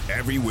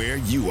 everywhere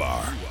you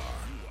are.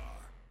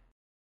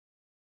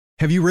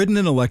 Have you ridden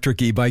an electric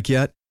e-bike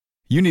yet?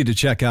 You need to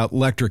check out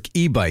Electric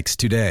E-Bikes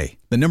today,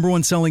 the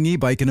 #1 selling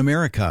e-bike in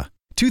America.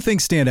 Two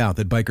things stand out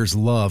that bikers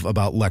love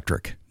about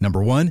Electric.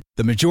 Number one,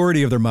 the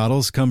majority of their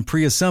models come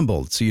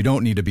pre-assembled, so you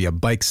don't need to be a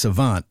bike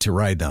savant to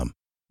ride them.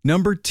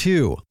 Number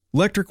two,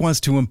 Electric wants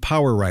to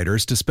empower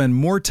riders to spend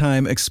more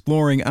time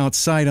exploring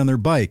outside on their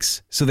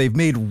bikes, so they've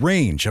made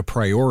range a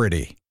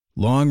priority.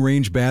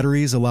 Long-range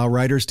batteries allow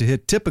riders to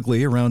hit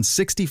typically around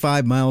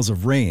 65 miles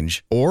of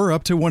range or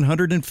up to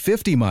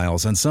 150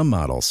 miles on some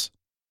models.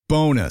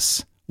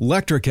 Bonus,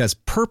 Electric has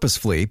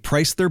purposefully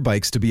priced their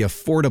bikes to be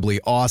affordably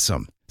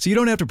awesome, so you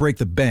don't have to break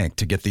the bank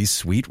to get these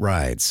sweet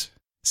rides.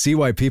 See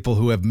why people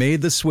who have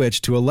made the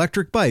switch to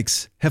electric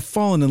bikes have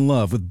fallen in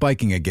love with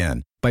biking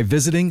again by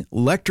visiting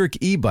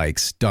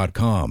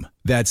electricebikes.com.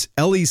 That's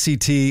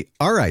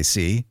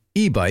LECTRIC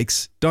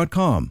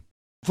ebikes.com.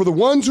 For the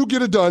ones who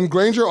get it done,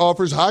 Grainger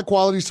offers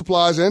high-quality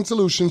supplies and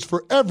solutions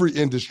for every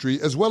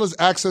industry, as well as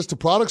access to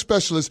product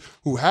specialists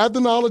who have the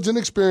knowledge and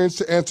experience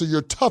to answer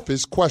your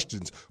toughest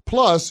questions.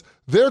 Plus,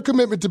 their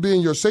commitment to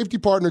being your safety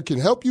partner can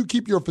help you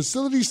keep your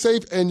facility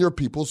safe and your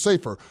people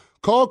safer.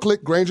 Call,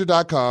 click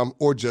Grainger.com,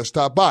 or just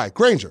stop by.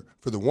 Grainger,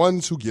 for the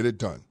ones who get it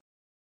done.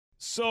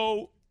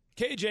 So,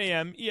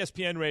 KJM,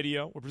 ESPN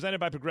Radio, we're presented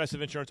by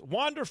Progressive Insurance.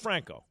 Wander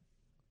Franco.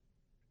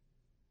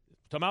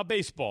 Talking about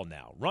baseball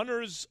now.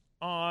 Runner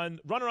on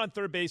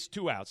third base,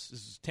 2 outs. This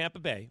is Tampa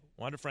Bay.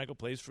 Wander Franco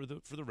plays for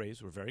the Rays,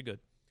 who are very good.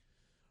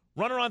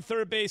 Runner on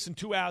third base and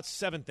 2 outs,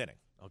 7th inning.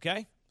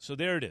 Okay? So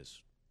there it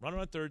is. Runner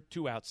on third,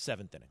 2 outs,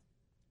 7th inning.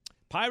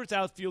 Pirates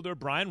outfielder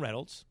Brian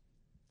Reynolds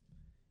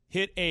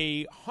hit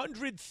a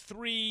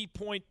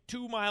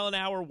 103.2 mile an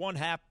hour one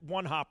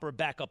hopper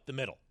back up the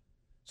middle.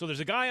 So there's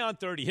a guy on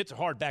third. He hits it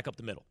hard back up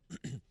the middle.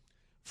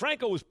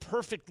 Franco was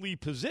perfectly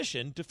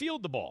positioned to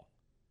field the ball.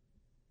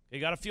 You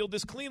got to field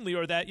this cleanly,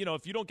 or that,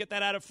 if you don't get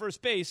that out of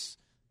first base,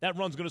 that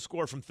run's going to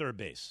score from third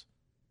base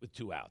with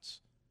 2 outs.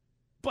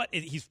 But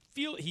he's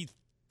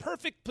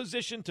perfect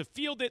position to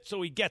field it,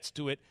 so he gets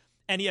to it,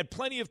 and he had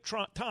plenty of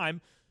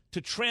time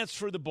to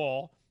transfer the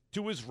ball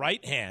to his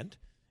right hand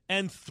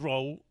and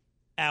throw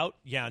out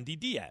Yandy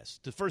Diaz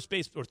to first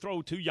base, or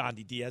throw to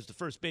Yandy Diaz, the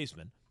first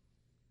baseman,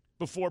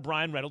 before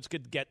Brian Reynolds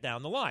could get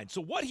down the line. So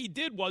what he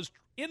did was,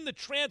 in the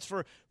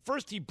transfer,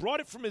 first he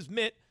brought it from his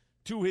mitt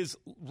to his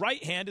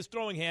right hand, his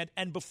throwing hand,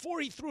 and before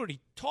he threw it, he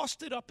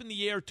tossed it up in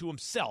the air to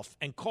himself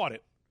and caught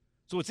it.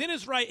 So it's in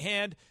his right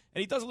hand,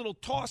 and he does a little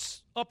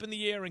toss up in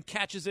the air and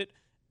catches it,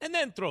 and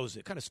then throws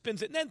it, kind of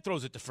spins it, and then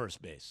throws it to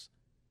first base.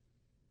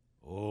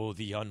 Oh,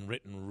 the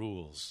unwritten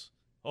rules.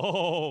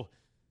 Oh,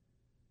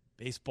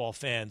 baseball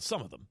fans,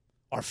 some of them,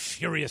 are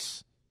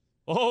furious.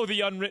 Oh,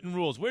 the unwritten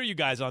rules. Where are you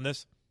guys on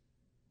this?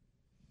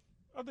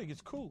 I think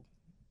it's cool.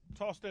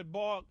 Toss that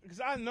ball, because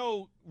I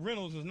know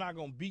Reynolds is not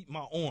going to beat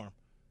my arm.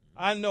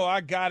 I know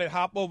I got it,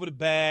 hop over the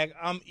bag,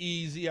 I'm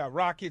easy, I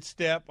rocket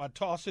step, I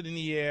toss it in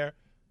the air,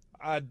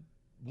 I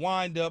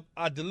wind up,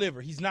 I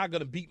deliver. He's not going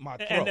to beat my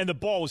throw. And the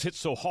ball was hit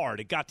so hard,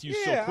 it got to you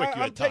so quick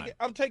you had time.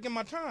 I'm taking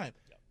my time.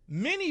 Yep.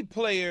 Many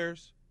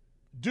players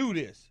do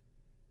this.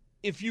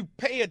 If you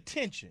pay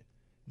attention,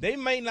 they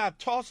may not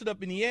toss it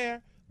up in the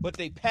air, but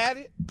they pat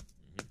it,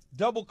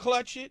 double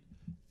clutch it,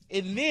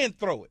 and then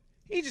throw it.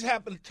 He just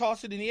happened to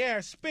toss it in the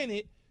air, spin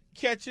it,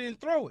 catch it and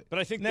throw it. But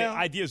I think the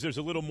idea is there's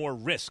a little more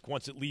risk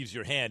once it leaves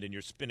your hand and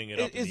you're spinning it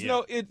up in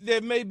the air.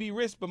 There may be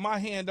risk, but my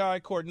hand-eye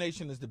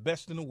coordination is the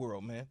best in the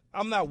world, man.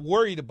 I'm not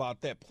worried about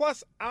that.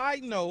 Plus,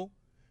 I know,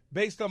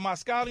 based on my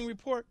scouting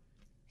report,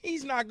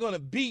 he's not going to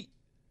beat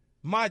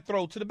my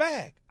throw to the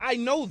bag. I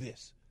know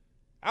this.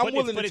 I'm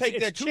willing to take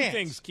that chance. It's 2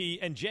 things, Key,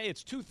 and Jay,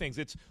 it's 2 things.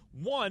 It's,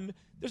 one,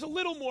 there's a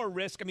little more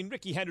risk. I mean,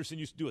 Ricky Henderson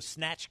used to do a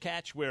snatch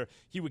catch where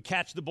he would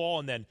catch the ball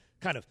and then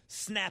kind of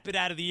snap it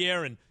out of the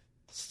air and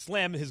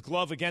slam his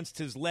glove against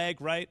his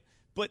leg, right?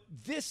 But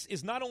this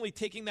is not only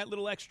taking that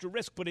little extra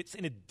risk, but it's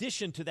in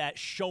addition to that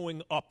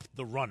showing up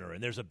the runner,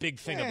 and there's a big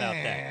thing about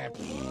that.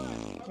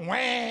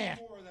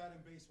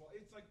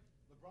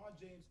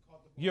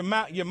 Your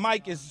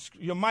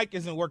mic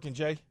isn't working,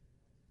 Jay.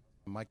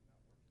 Mike.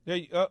 There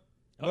you,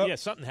 yeah,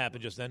 something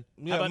happened just then.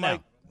 Yeah, how about Mike,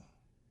 now?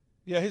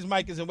 Yeah, his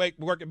mic isn't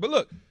working. But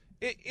look,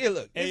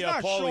 it's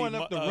not Paulie, showing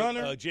up the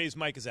runner. Jay's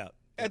mic is out.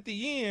 At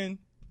the end,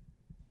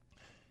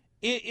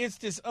 it's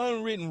this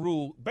unwritten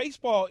rule.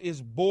 Baseball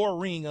is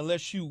boring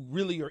unless you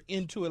really are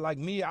into it. Like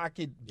me, I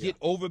could get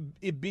over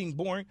it being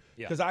boring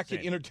because I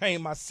could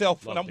entertain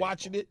myself when I'm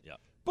watching it. Yeah.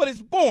 But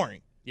it's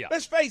boring. Yeah.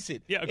 Let's face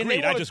it. Yeah,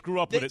 agreed. I just grew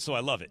up with it, so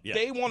I love it. Yeah.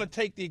 They want to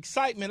take the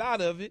excitement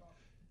out of it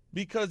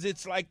because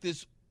it's like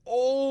this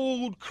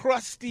old,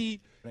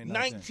 crusty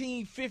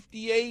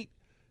 1958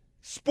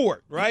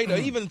 sport, right? Or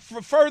even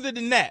further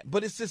than that.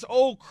 But it's this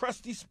old,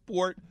 crusty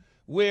sport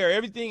where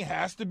everything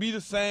has to be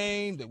the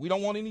same, that we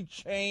don't want any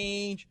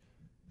change.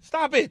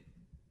 Stop it.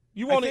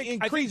 You want to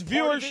increase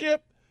viewership?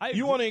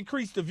 You want to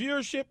increase the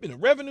viewership and the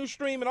revenue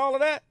stream and all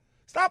of that?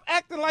 Stop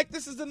acting like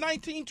this is the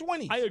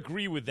 1920s. I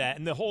agree with that.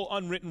 And the whole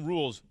unwritten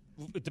rules,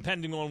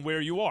 depending on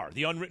where you are.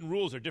 The unwritten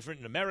rules are different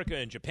in America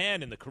and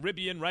Japan and the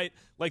Caribbean, right?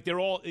 Like they're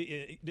all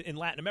in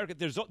Latin America.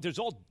 There's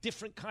all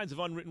different kinds of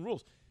unwritten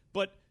rules.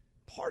 But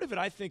part of it,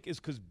 I think, is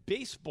because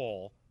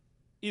baseball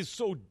is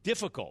so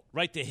difficult,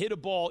 right? To hit a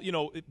ball,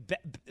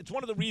 it's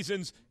one of the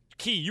reasons,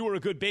 Key, you were a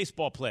good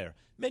baseball player.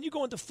 Man, you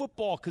go into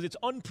football because it's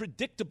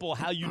unpredictable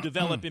how you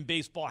develop in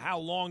baseball, how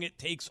long it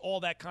takes, all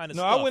that kind of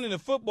stuff. No, I went into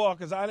football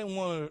because I didn't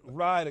want to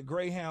ride a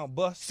Greyhound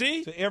bus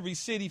to every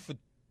city for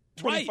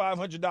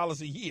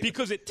 $2,500 a year.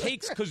 Because it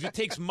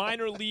takes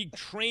minor league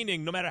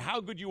training, no matter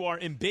how good you are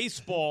in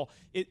baseball.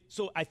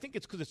 So I think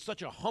it's because it's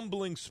such a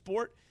humbling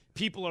sport.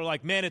 People are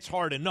like, man, it's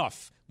hard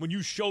enough. When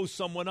you show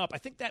someone up, I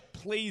think that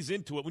plays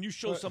into it. When you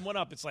show someone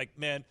up, it's like,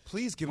 man,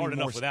 please give hard me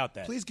enough without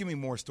that. Please give me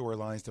more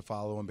storylines to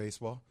follow in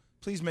baseball.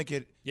 Please make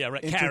it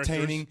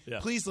entertaining. Yeah.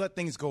 Please let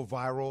things go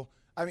viral.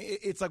 I mean,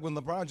 it's like when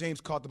LeBron James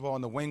caught the ball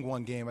in the Wing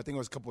One game, I think it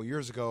was a couple of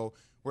years ago,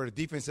 where the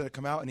defense had to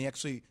come out and he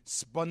actually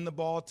spun the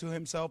ball to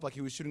himself like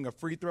he was shooting a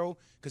free throw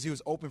because he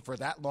was open for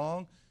that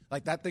long.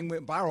 Like that thing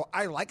went viral.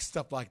 I like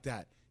stuff like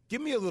that.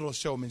 Give me a little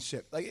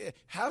showmanship. Like,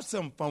 have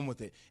some fun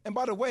with it. And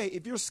by the way,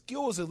 if your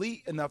skill is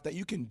elite enough that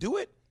you can do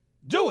it,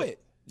 do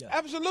it. Yeah.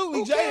 Absolutely,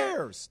 Who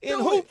cares? In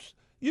hoops,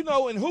 in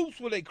hoops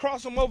where they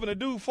cross them over and the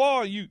dude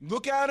fall, you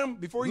look at him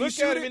before you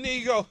shoot look at him and then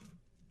you go,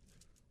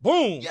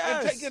 boom.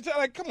 Yes.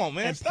 Like, come on,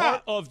 man, and stop.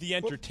 Part of the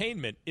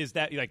entertainment is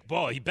that you're like,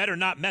 boy, he better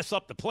not mess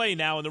up the play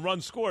now and the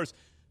run scores.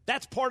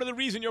 That's part of the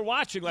reason you're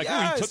watching. Like,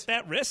 he took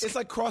that risk. It's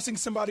like crossing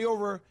somebody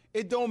over.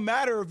 It don't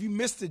matter if you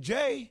missed the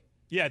J.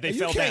 Yeah, they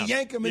fell down. You can't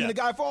yank him and the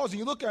guy falls and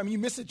you look at him and you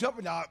miss it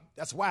jumping. Now,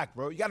 that's whack,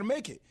 bro. You got to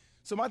make it.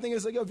 So my thing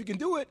is, like, if you can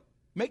do it,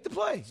 make the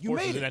play. You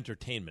Sports made is it. an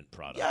entertainment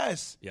product.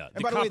 Yes. Yeah. And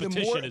the by the way,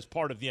 competition is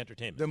part of the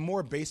entertainment. The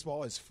more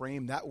baseball is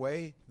framed that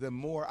way, the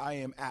more I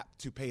am apt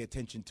to pay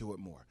attention to it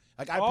more.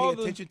 Like, I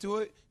pay attention to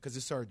it because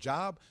it's our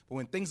job. But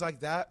when things like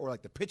that or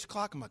like the pitch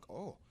clock, I'm like,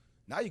 oh,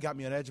 now you got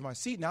me on the edge of my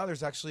seat. Now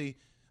there's actually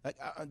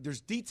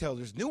there's detail,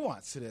 there's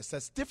nuance to this.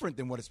 That's different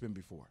than what it's been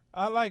before.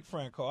 I like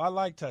Franco. I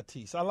like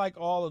Tatis. I like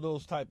all of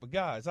those type of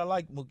guys. I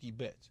like Mookie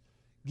Betts.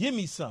 Give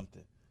me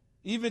something.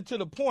 Even to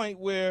the point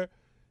where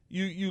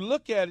you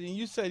look at it and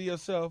you say to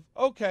yourself,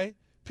 okay,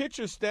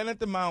 pitchers stand at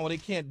the mound. Well, they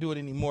can't do it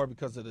anymore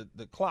because of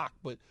the clock.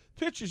 But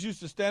pitchers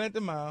used to stand at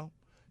the mound,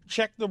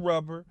 check the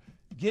rubber,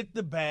 get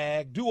the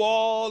bag, do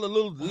all the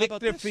little lick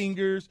their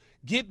fingers,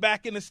 get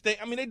back in the state.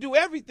 I mean, they do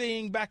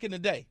everything back in the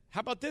day. How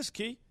about this,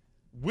 Key?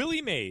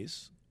 Willie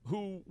Mays,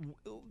 who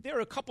there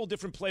are a couple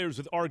different players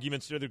with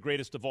arguments they're the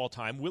greatest of all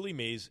time. Willie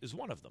Mays is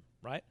one of them,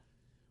 right?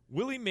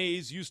 Willie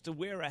Mays used to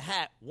wear a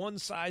hat one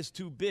size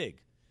too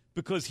big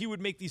because he would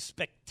make these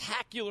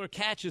spectacular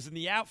catches in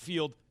the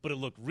outfield, but it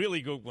looked really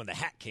good when the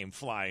hat came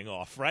flying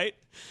off, right?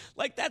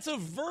 Like, that's a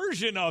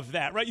version of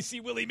that, right? You see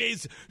Willie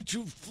Mays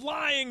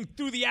flying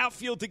through the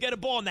outfield to get a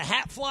ball, and the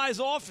hat flies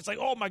off. It's like,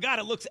 oh, my God,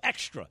 it looks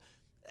extra.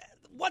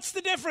 What's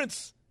the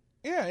difference?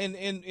 Yeah,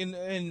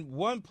 and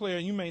one player,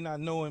 you may not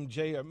know him,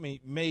 Jay, or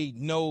may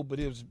know, but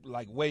it was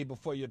like way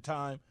before your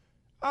time,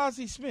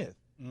 Ozzie Smith.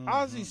 Mm-hmm.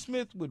 Ozzie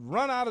Smith would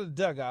run out of the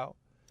dugout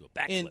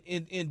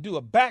and do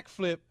a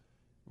backflip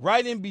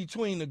right in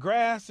between the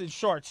grass and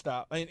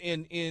shortstop,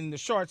 and in the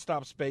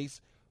shortstop space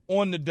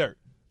on the dirt.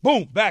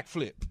 Boom,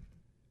 backflip.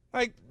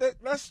 Like,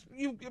 that's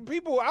you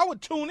people. I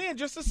would tune in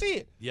just to see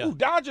it. Yeah. Ooh,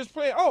 Dodgers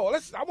play. I want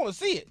to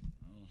see it.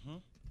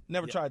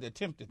 Never tried to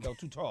attempt it, though.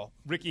 Too tall.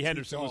 Ricky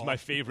Henderson was my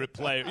favorite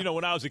player. You know,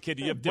 when I was a kid,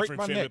 you have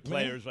different favorite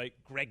players, like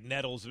Greg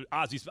Nettles,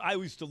 Ozzie. I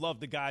used to love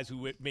the guys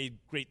who made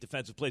great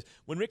defensive plays.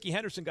 When Ricky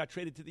Henderson got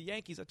traded to the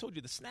Yankees, I told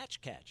you, the snatch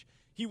catch.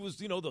 He was,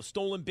 the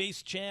stolen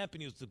base champ,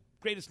 and he was the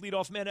greatest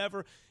leadoff man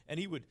ever, and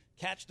he would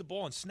catch the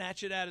ball and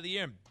snatch it out of the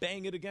air and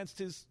bang it against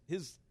his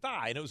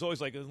thigh. And it was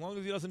always like, as long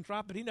as he doesn't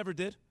drop it, he never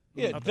did.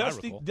 Yeah,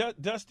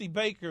 Dusty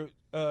Baker,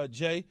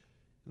 Jay,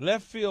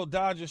 left field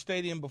Dodger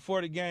Stadium before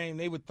the game,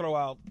 they would throw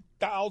out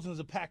thousands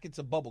of packets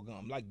of bubble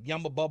gum, like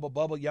Yumma, Bubba,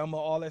 Yumma,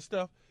 all that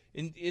stuff.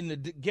 And the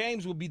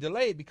games would be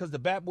delayed because the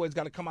bat boys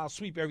got to come out,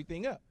 sweep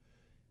everything up.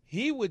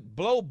 He would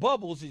blow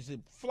bubbles. He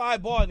said, fly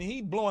ball, and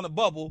he'd blow in a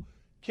bubble,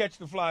 catch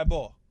the fly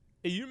ball.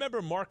 Hey, you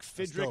remember Mark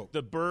Fidrick,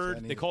 the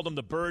Bird? They called him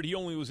the Bird. He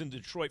only was in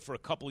Detroit for a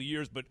couple of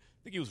years, but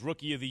I think he was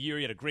Rookie of the Year.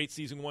 He had a great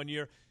season one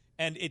year.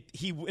 And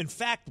he, in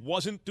fact,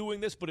 wasn't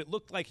doing this, but it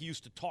looked like he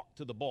used to talk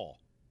to the ball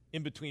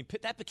in between.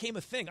 That became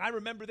a thing. I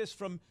remember this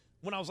from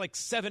when I was like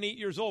 7, 8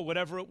 years old,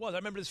 whatever it was. I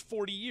remember this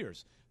 40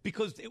 years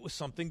because it was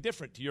something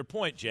different, to your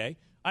point, Jay.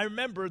 I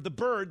remember the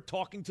Bird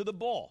talking to the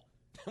ball.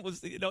 That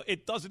was,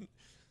 it doesn't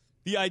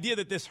 – the idea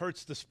that this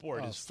hurts the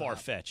sport is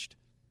far-fetched.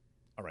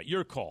 All right,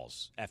 your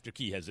calls after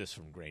Key has this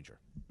from Granger.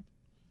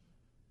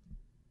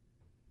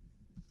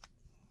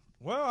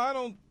 Well, I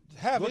don't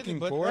have Looking it,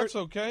 but for that's it.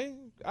 okay.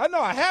 I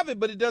know I have it,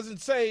 but it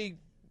doesn't say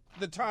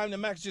the time that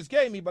Max just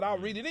gave me, but I'll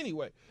read it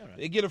anyway. Right.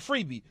 They get a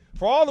freebie.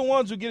 For all the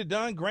ones who get it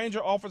done,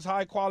 Grainger offers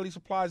high-quality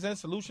supplies and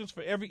solutions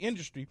for every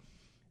industry,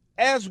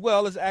 as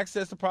well as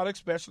access to product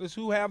specialists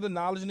who have the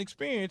knowledge and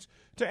experience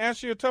to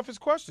answer your toughest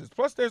questions.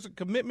 Plus, there's a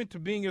commitment to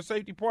being your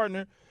safety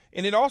partner,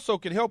 and it also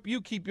can help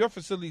you keep your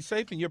facility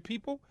safe and your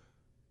people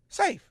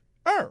safe.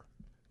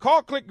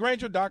 Call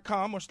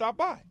clickgrainger.com or stop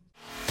by.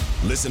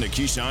 Listen to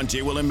Keyshawn,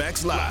 J. Will, and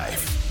Max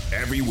live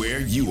everywhere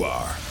you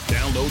are.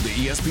 Download the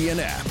ESPN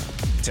app.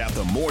 Tap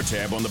the More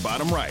tab on the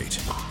bottom right.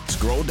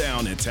 Scroll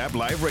down and tap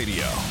Live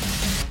Radio.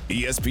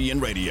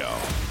 ESPN Radio.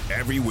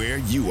 Everywhere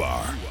you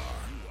are.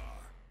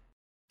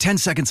 10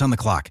 seconds on the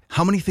clock.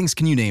 How many things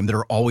can you name that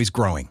are always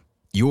growing?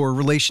 Your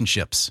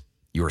relationships,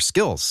 your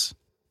skills,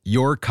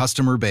 your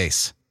customer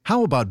base.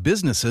 How about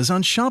businesses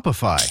on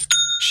Shopify?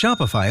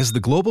 Shopify is the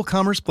global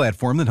commerce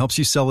platform that helps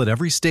you sell at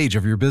every stage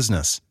of your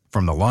business.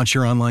 From the launch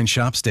your online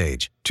shop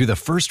stage, to the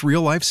first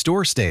real-life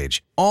store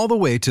stage, all the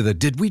way to the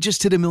did we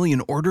just hit a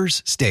million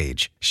orders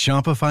stage,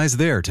 Shopify's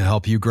there to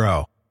help you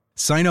grow.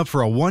 Sign up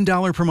for a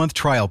 $1 per month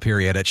trial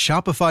period at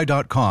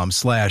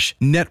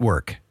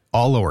shopify.com/network,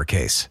 all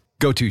lowercase.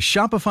 Go to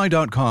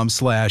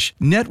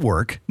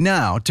shopify.com/network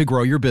now to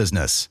grow your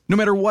business, no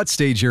matter what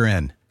stage you're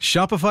in.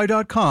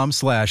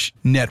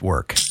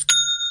 Shopify.com/network.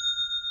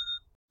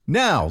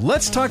 Now,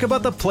 let's talk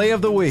about the play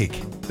of the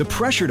week. The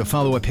pressure to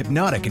follow up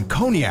Hypnotic and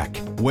Cognac,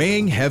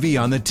 weighing heavy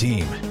on the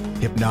team.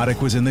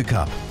 Hypnotic was in the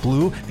cup,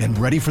 blue, and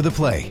ready for the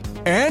play.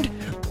 And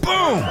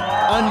boom!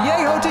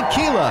 Añejo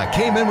Tequila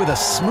came in with a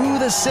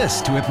smooth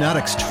assist to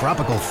Hypnotic's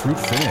tropical fruit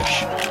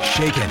finish.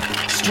 Shaken,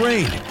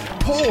 strained,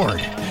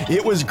 poured.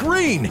 It was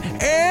green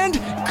and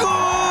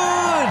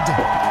good!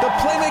 The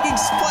playmaking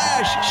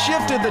splash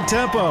shifted the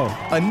tempo.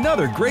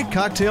 Another great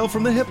cocktail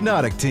from the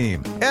Hypnotic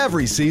team.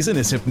 Every season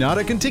is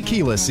Hypnotic and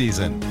Tequila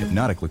season.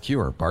 Hypnotic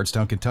Liqueur,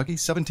 Bardstown, Kentucky,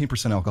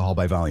 17% alcohol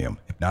by volume.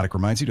 Hypnotic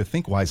reminds you to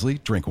think wisely,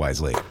 drink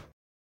wisely.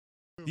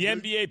 The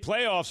NBA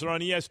playoffs are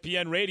on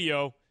ESPN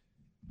Radio.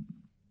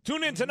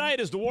 Tune in tonight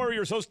as the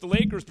Warriors host the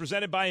Lakers,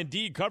 presented by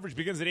Indeed. Coverage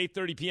begins at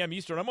 8:30 p.m.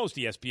 Eastern on most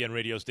ESPN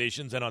radio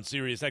stations and on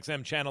Sirius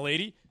XM Channel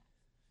 80.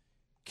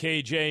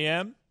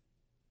 KJM.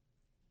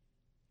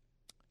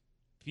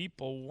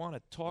 People want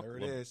to talk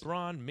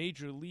LeBron,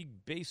 Major League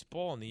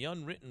Baseball, and the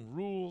unwritten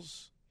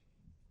rules.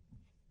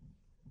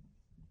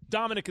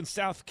 Dominic in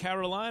South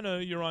Carolina,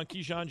 you're on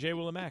Keyshawn, J.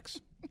 Will, and Max.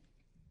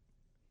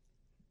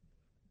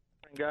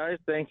 Guys,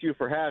 thank you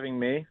for having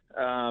me.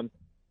 I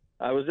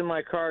was in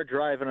my car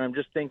driving. I'm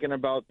just thinking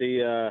about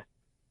the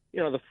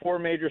four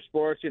major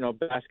sports,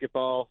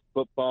 basketball,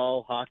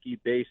 football, hockey,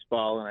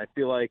 baseball, and I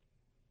feel like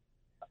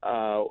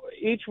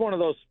each one of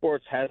those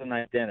sports has an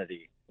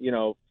identity.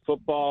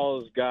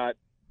 Football's got,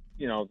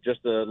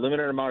 just a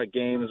limited amount of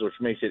games, which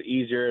makes it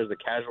easier as a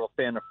casual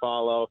fan to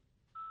follow.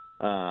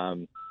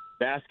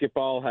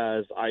 Basketball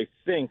has, I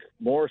think,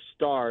 more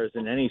stars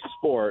than any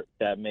sport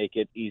that make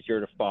it easier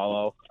to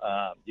follow.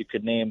 You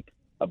could name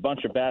a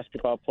bunch of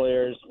basketball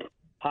players.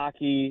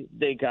 Hockey,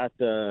 they got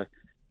the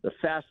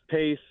fast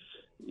pace,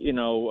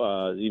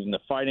 even the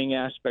fighting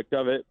aspect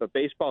of it. But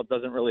baseball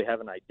doesn't really have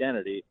an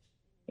identity.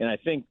 And I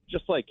think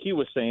just like he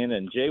was saying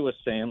and Jay was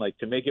saying, like,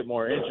 to make it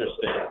more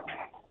interesting,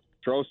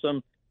 throw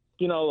some,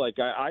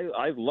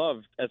 I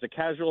love, as a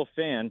casual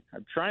fan,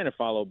 I'm trying to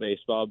follow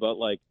baseball, but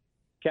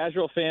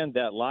casual fan,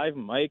 that live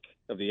mic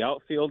of the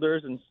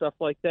outfielders and stuff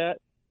like that.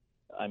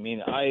 I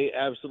mean, I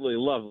absolutely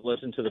love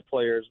listening to the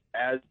players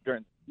as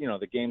during,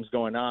 the game's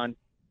going on,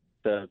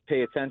 to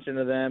pay attention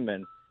to them.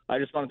 And I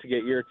just wanted to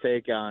get your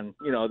take on,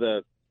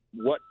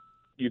 what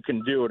you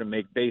can do to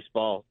make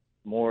baseball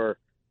more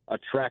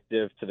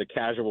attractive to the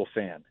casual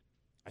fan.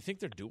 I think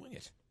they're doing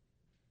it.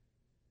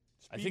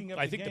 I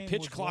think the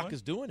pitch clock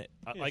is doing it.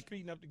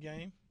 Speeding up the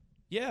game.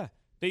 Yeah.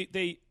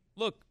 They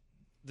look,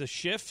 the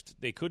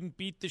shift, they couldn't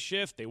beat the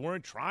shift. They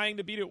weren't trying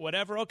to beat it,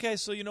 whatever. Okay,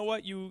 so you know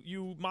what?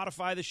 You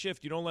modify the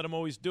shift. You don't let them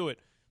always do it.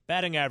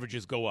 Batting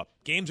averages go up.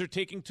 Games are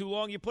taking too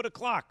long. You put a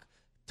clock.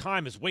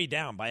 Time is way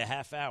down by a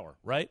half hour,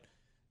 right?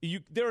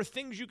 There are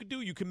things you could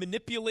do. You can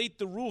manipulate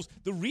the rules.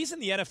 The reason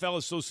the NFL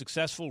is so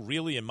successful,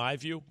 really, in my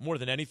view, more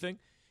than anything,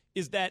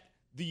 is that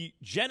the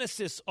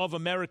genesis of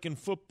American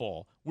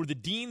football were the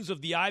deans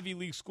of the Ivy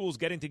League schools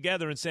getting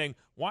together and saying,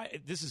 "Why?"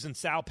 This is in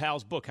Sal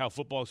Powell's book, How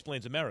Football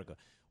Explains America.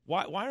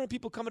 Why aren't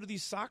people coming to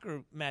these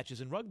soccer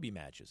matches and rugby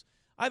matches?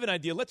 I have an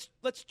idea. Let's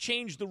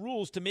change the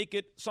rules to make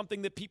it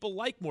something that people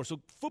like more.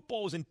 So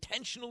football was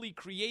intentionally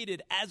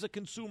created as a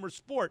consumer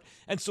sport.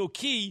 And so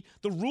the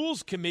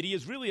rules committee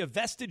is really a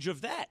vestige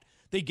of that.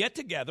 They get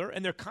together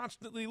and they're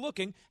constantly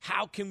looking,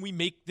 how can we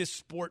make this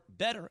sport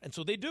better? And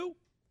so they do.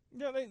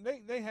 Yeah,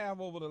 they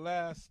have over the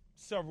last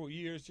several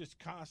years just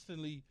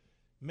constantly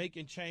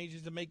making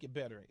changes to make it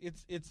better.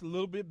 It's a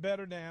little bit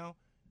better now,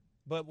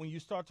 but when you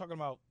start talking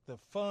about the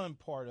fun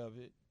part of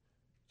it,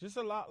 just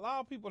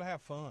allow people to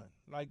have fun.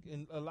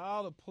 And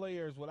allow the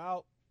players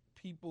without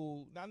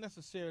people, not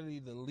necessarily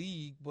the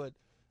league, but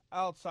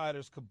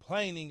outsiders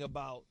complaining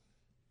about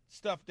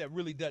stuff that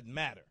really doesn't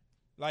matter.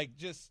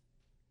 Just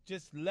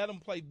Just let them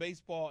play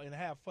baseball and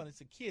have fun.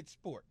 It's a kid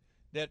sport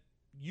that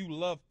you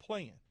love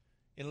playing.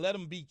 And let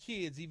them be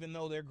kids even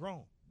though they're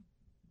grown.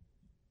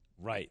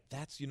 Right.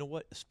 That's, you know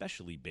what,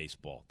 especially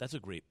baseball. That's a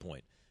great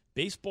point.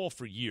 Baseball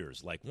for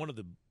years, like one of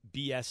the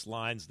BS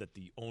lines that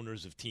the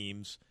owners of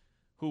teams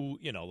who,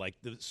 you know, like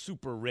the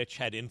super rich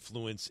had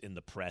influence in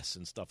the press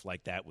and stuff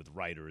like that with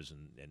writers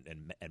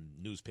and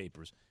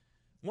newspapers.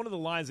 One of the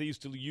lines they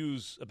used to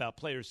use about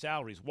players'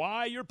 salaries,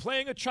 why you're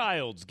playing a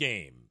child's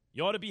game.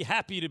 You ought to be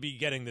happy to be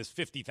getting this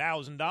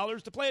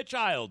 $50,000 to play a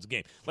child's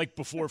game, like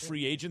before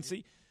free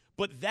agency.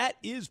 But that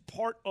is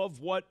part of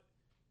what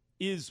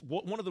is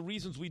one of the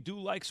reasons we do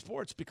like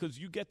sports, because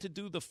you get to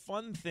do the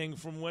fun thing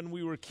from when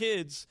we were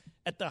kids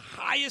at the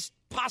highest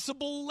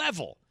possible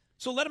level.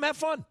 So let them have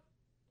fun.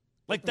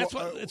 Like, that's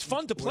what it's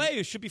fun to play.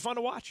 It should be fun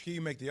to watch. Can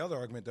you make the other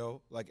argument,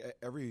 though? Like,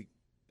 every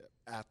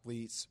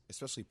athlete's,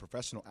 especially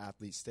professional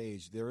athlete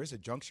stage, there is a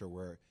juncture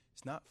where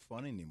it's not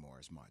fun anymore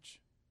as much,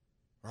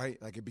 right?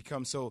 Like, it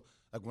becomes so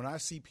 – like, when I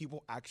see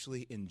people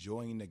actually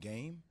enjoying the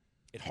game,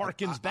 it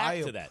harkens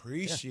back to that. I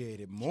appreciate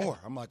it more.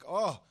 I'm like,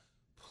 oh,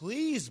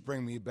 please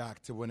bring me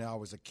back to when I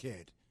was a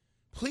kid.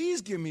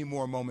 Please give me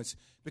more moments,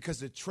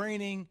 because the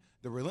training,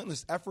 the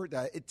relentless effort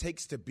that it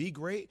takes to be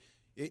great –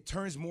 it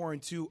turns more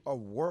into a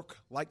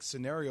work-like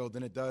scenario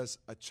than it does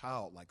a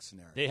child-like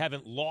scenario. They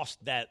haven't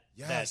lost that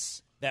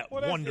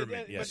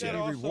wonderment yet. But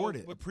also, reward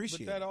it,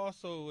 appreciate it. But that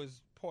also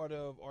is part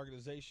of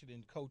organization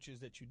and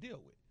coaches that you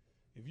deal with.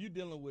 If you're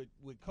dealing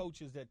with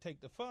coaches that take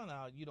the fun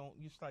out, you don't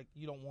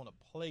want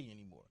to play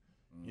anymore.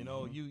 Mm-hmm. You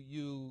know,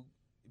 you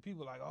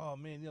people are like, oh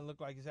man, he doesn't look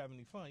like he's having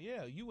any fun.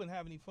 Yeah, you wouldn't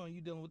have any fun. You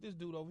dealing with this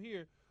dude over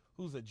here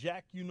who's a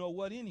jack, you know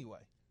what,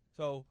 anyway.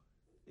 So.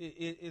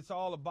 It's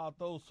all about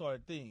those sort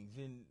of things,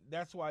 and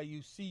that's why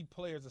you see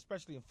players,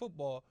 especially in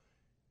football,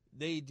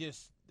 they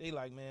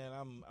like, man,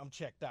 I'm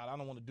checked out. I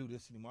don't want to do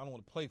this anymore. I don't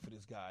want to play for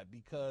this guy,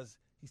 because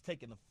he's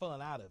taking the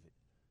fun out of it,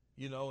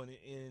 you know. And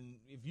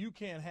if you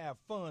can't have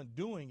fun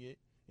doing it,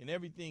 and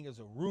everything is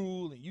a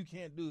rule, and you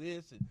can't do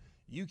this, and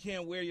you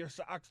can't wear your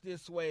socks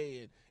this way,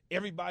 and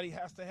everybody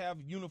has to have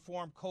a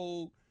uniform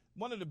code.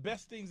 One of the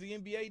best things the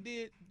NBA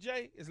did,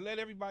 Jay, is let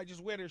everybody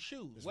just wear their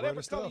shoes, just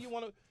whatever color you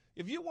want to.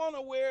 If you want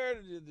to wear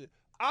the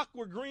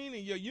aqua green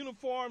and your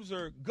uniforms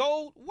are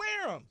gold,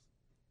 wear them.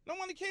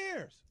 Nobody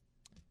cares.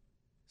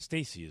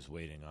 Stacy is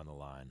waiting on the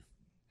line.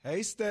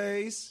 Hey,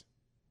 Stace.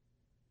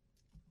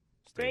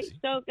 Great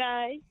show,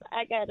 guys.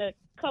 I got a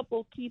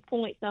couple key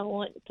points I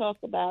want to talk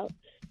about.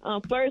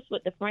 First,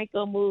 with the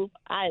Franco move,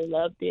 I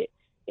loved it.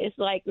 It's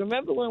like,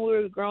 remember when we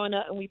were growing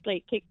up and we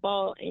played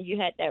kickball and you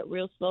had that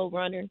real slow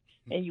runner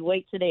and you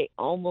wait till they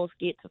almost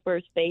get to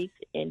first base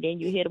and then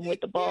you hit them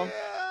with the ball? Yeah.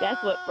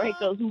 That's what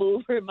Franco's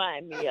move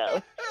remind me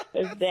of,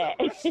 is that.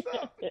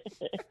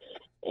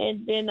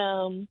 And then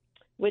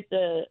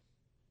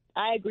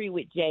I agree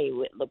with Jay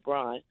with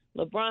LeBron.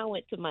 LeBron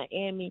went to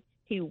Miami.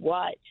 He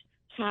watched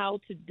how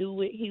to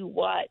do it. He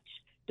watched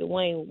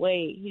Dwayne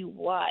Wade. He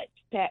watched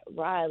Pat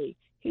Riley.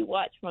 He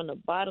watched from the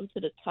bottom to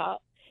the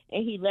top.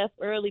 And he left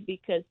early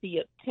because he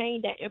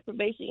obtained that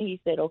information. And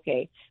he said,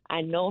 okay, I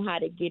know how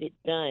to get it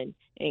done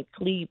in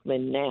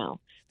Cleveland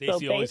now.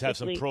 Stacey always have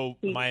some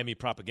pro-Miami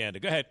propaganda.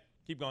 Go ahead.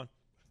 Keep going.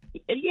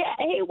 Yeah,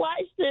 he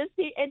watched this.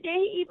 And then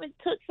he even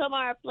took some of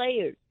our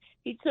players.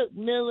 He took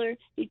Miller.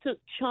 He took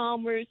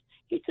Chalmers.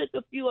 He took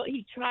a few.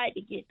 He tried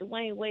to get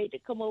Dwayne Wade to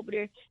come over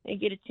there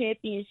and get a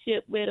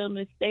championship with him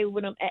and stay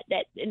with him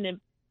in the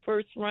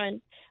first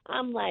run.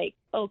 I'm like,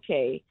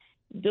 okay.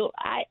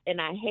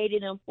 I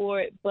hated him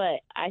for it, but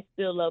I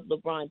still love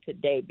LeBron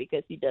today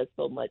because he does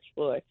so much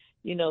for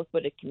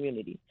the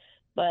community.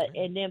 But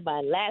and then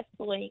my last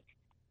point,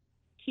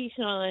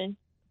 Keyshawn,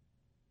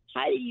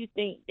 how do you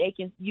think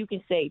you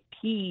can say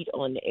peed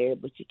on the air,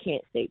 but you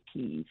can't say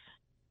peeve?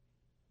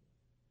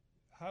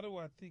 How do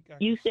I think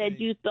you said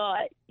you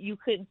thought you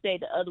couldn't say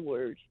the other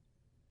word,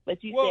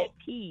 but you said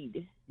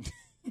peed.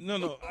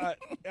 No,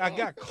 I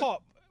got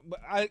caught, but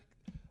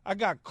I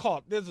got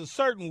caught. There's a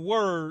certain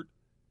word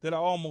that I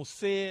almost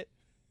said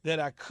that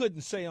I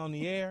couldn't say on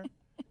the air.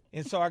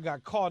 And so I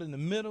got caught in the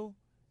middle,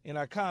 and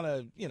I kind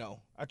of,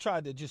 I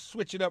tried to just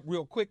switch it up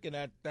real quick, and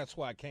that's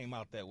why it came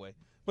out that way.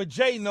 But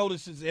Jay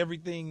notices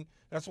everything.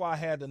 That's why I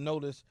had to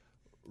notice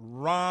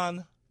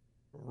Ron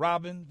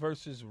Robin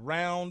versus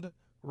Round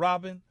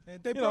Robin. Hey,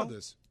 they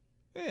brothers.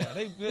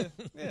 Yeah,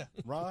 yeah.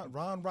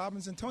 Ron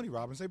Robbins and Tony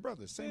Robbins, they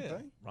brothers. Same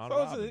thing. Ron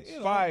Robbins.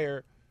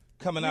 Fire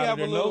coming out of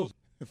their nose.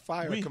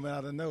 Fire coming out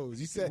of the nose.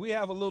 You said we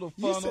have a little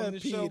fun on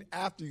this show.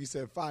 After you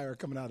said fire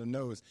coming out of the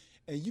nose,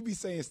 and you be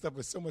saying stuff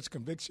with so much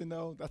conviction,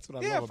 though. That's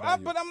what I love about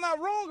you. But I'm not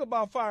wrong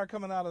about fire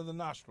coming out of the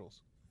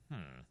nostrils.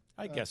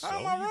 I guess so.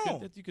 Am I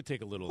wrong? You could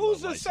take a little.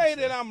 Who's to say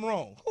that I'm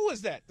wrong? Who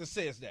is that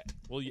says that?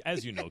 Well,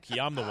 as you know, Key,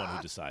 I'm the one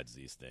who decides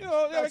these things.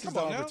 Come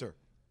on now.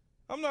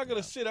 I'm not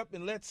going to sit up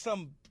and let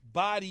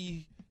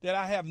somebody that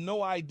I have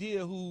no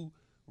idea who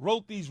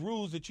wrote these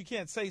rules that you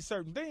can't say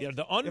certain things. Yeah,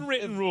 the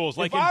unwritten rules,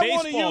 like in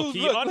baseball,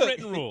 Key,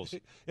 unwritten rules.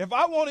 If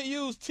I want to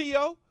use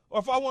T.O. or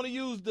if I want to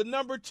use the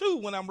number 2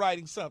 when I'm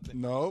writing something.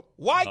 Nope.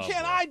 Why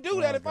can't I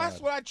do that if that's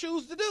what I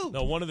choose to do?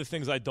 No, one of the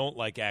things I don't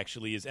like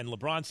actually is, and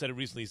LeBron said it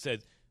recently, he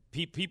said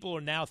people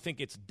are now think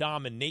it's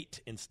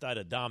dominate instead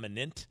of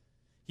dominant.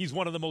 He's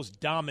one of the most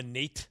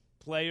dominate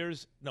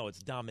players. No, it's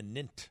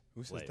dominant.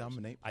 Who says players.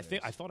 dominate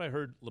players? I thought I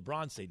heard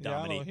LeBron say Yeah, I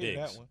dominate don't hear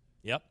bigs. that one.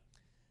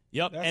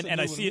 Yep.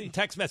 And I see it in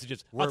text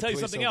messages. I'll tell you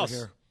something else.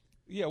 Here.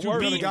 Yeah, To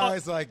be,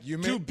 guys like you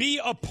to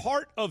be a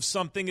part of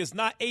something is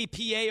not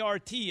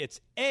A-P-A-R-T. It's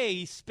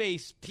A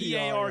space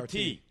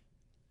P-A-R-T.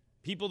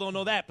 People don't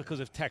know that because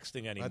of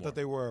texting anymore. I thought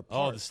they were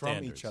apart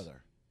from each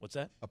other. What's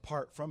that?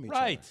 Apart from each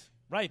other.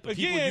 Right. But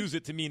Again, people use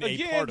it to mean a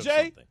part of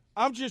Jay, something.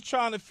 I'm just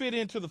trying to fit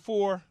into the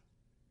 4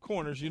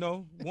 corners,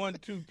 1,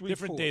 2, 3,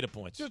 Different 4. data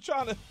points. Just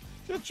trying to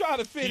fit in.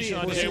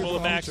 Keyshawn, Jay, Will,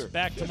 and Max,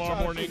 back Just tomorrow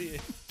trying to morning,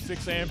 fit in.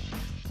 6 a.m.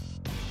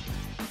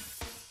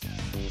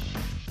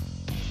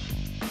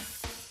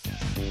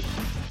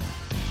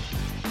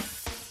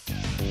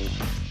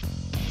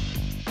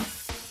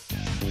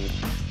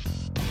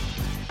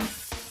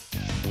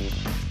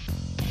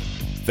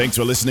 Thanks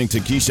for listening to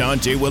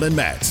Keyshawn, J. Will, and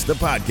Max, the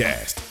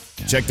podcast.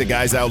 Check the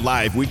guys out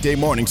live weekday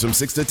mornings from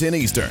 6 to 10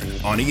 Eastern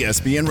on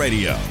ESPN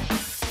Radio.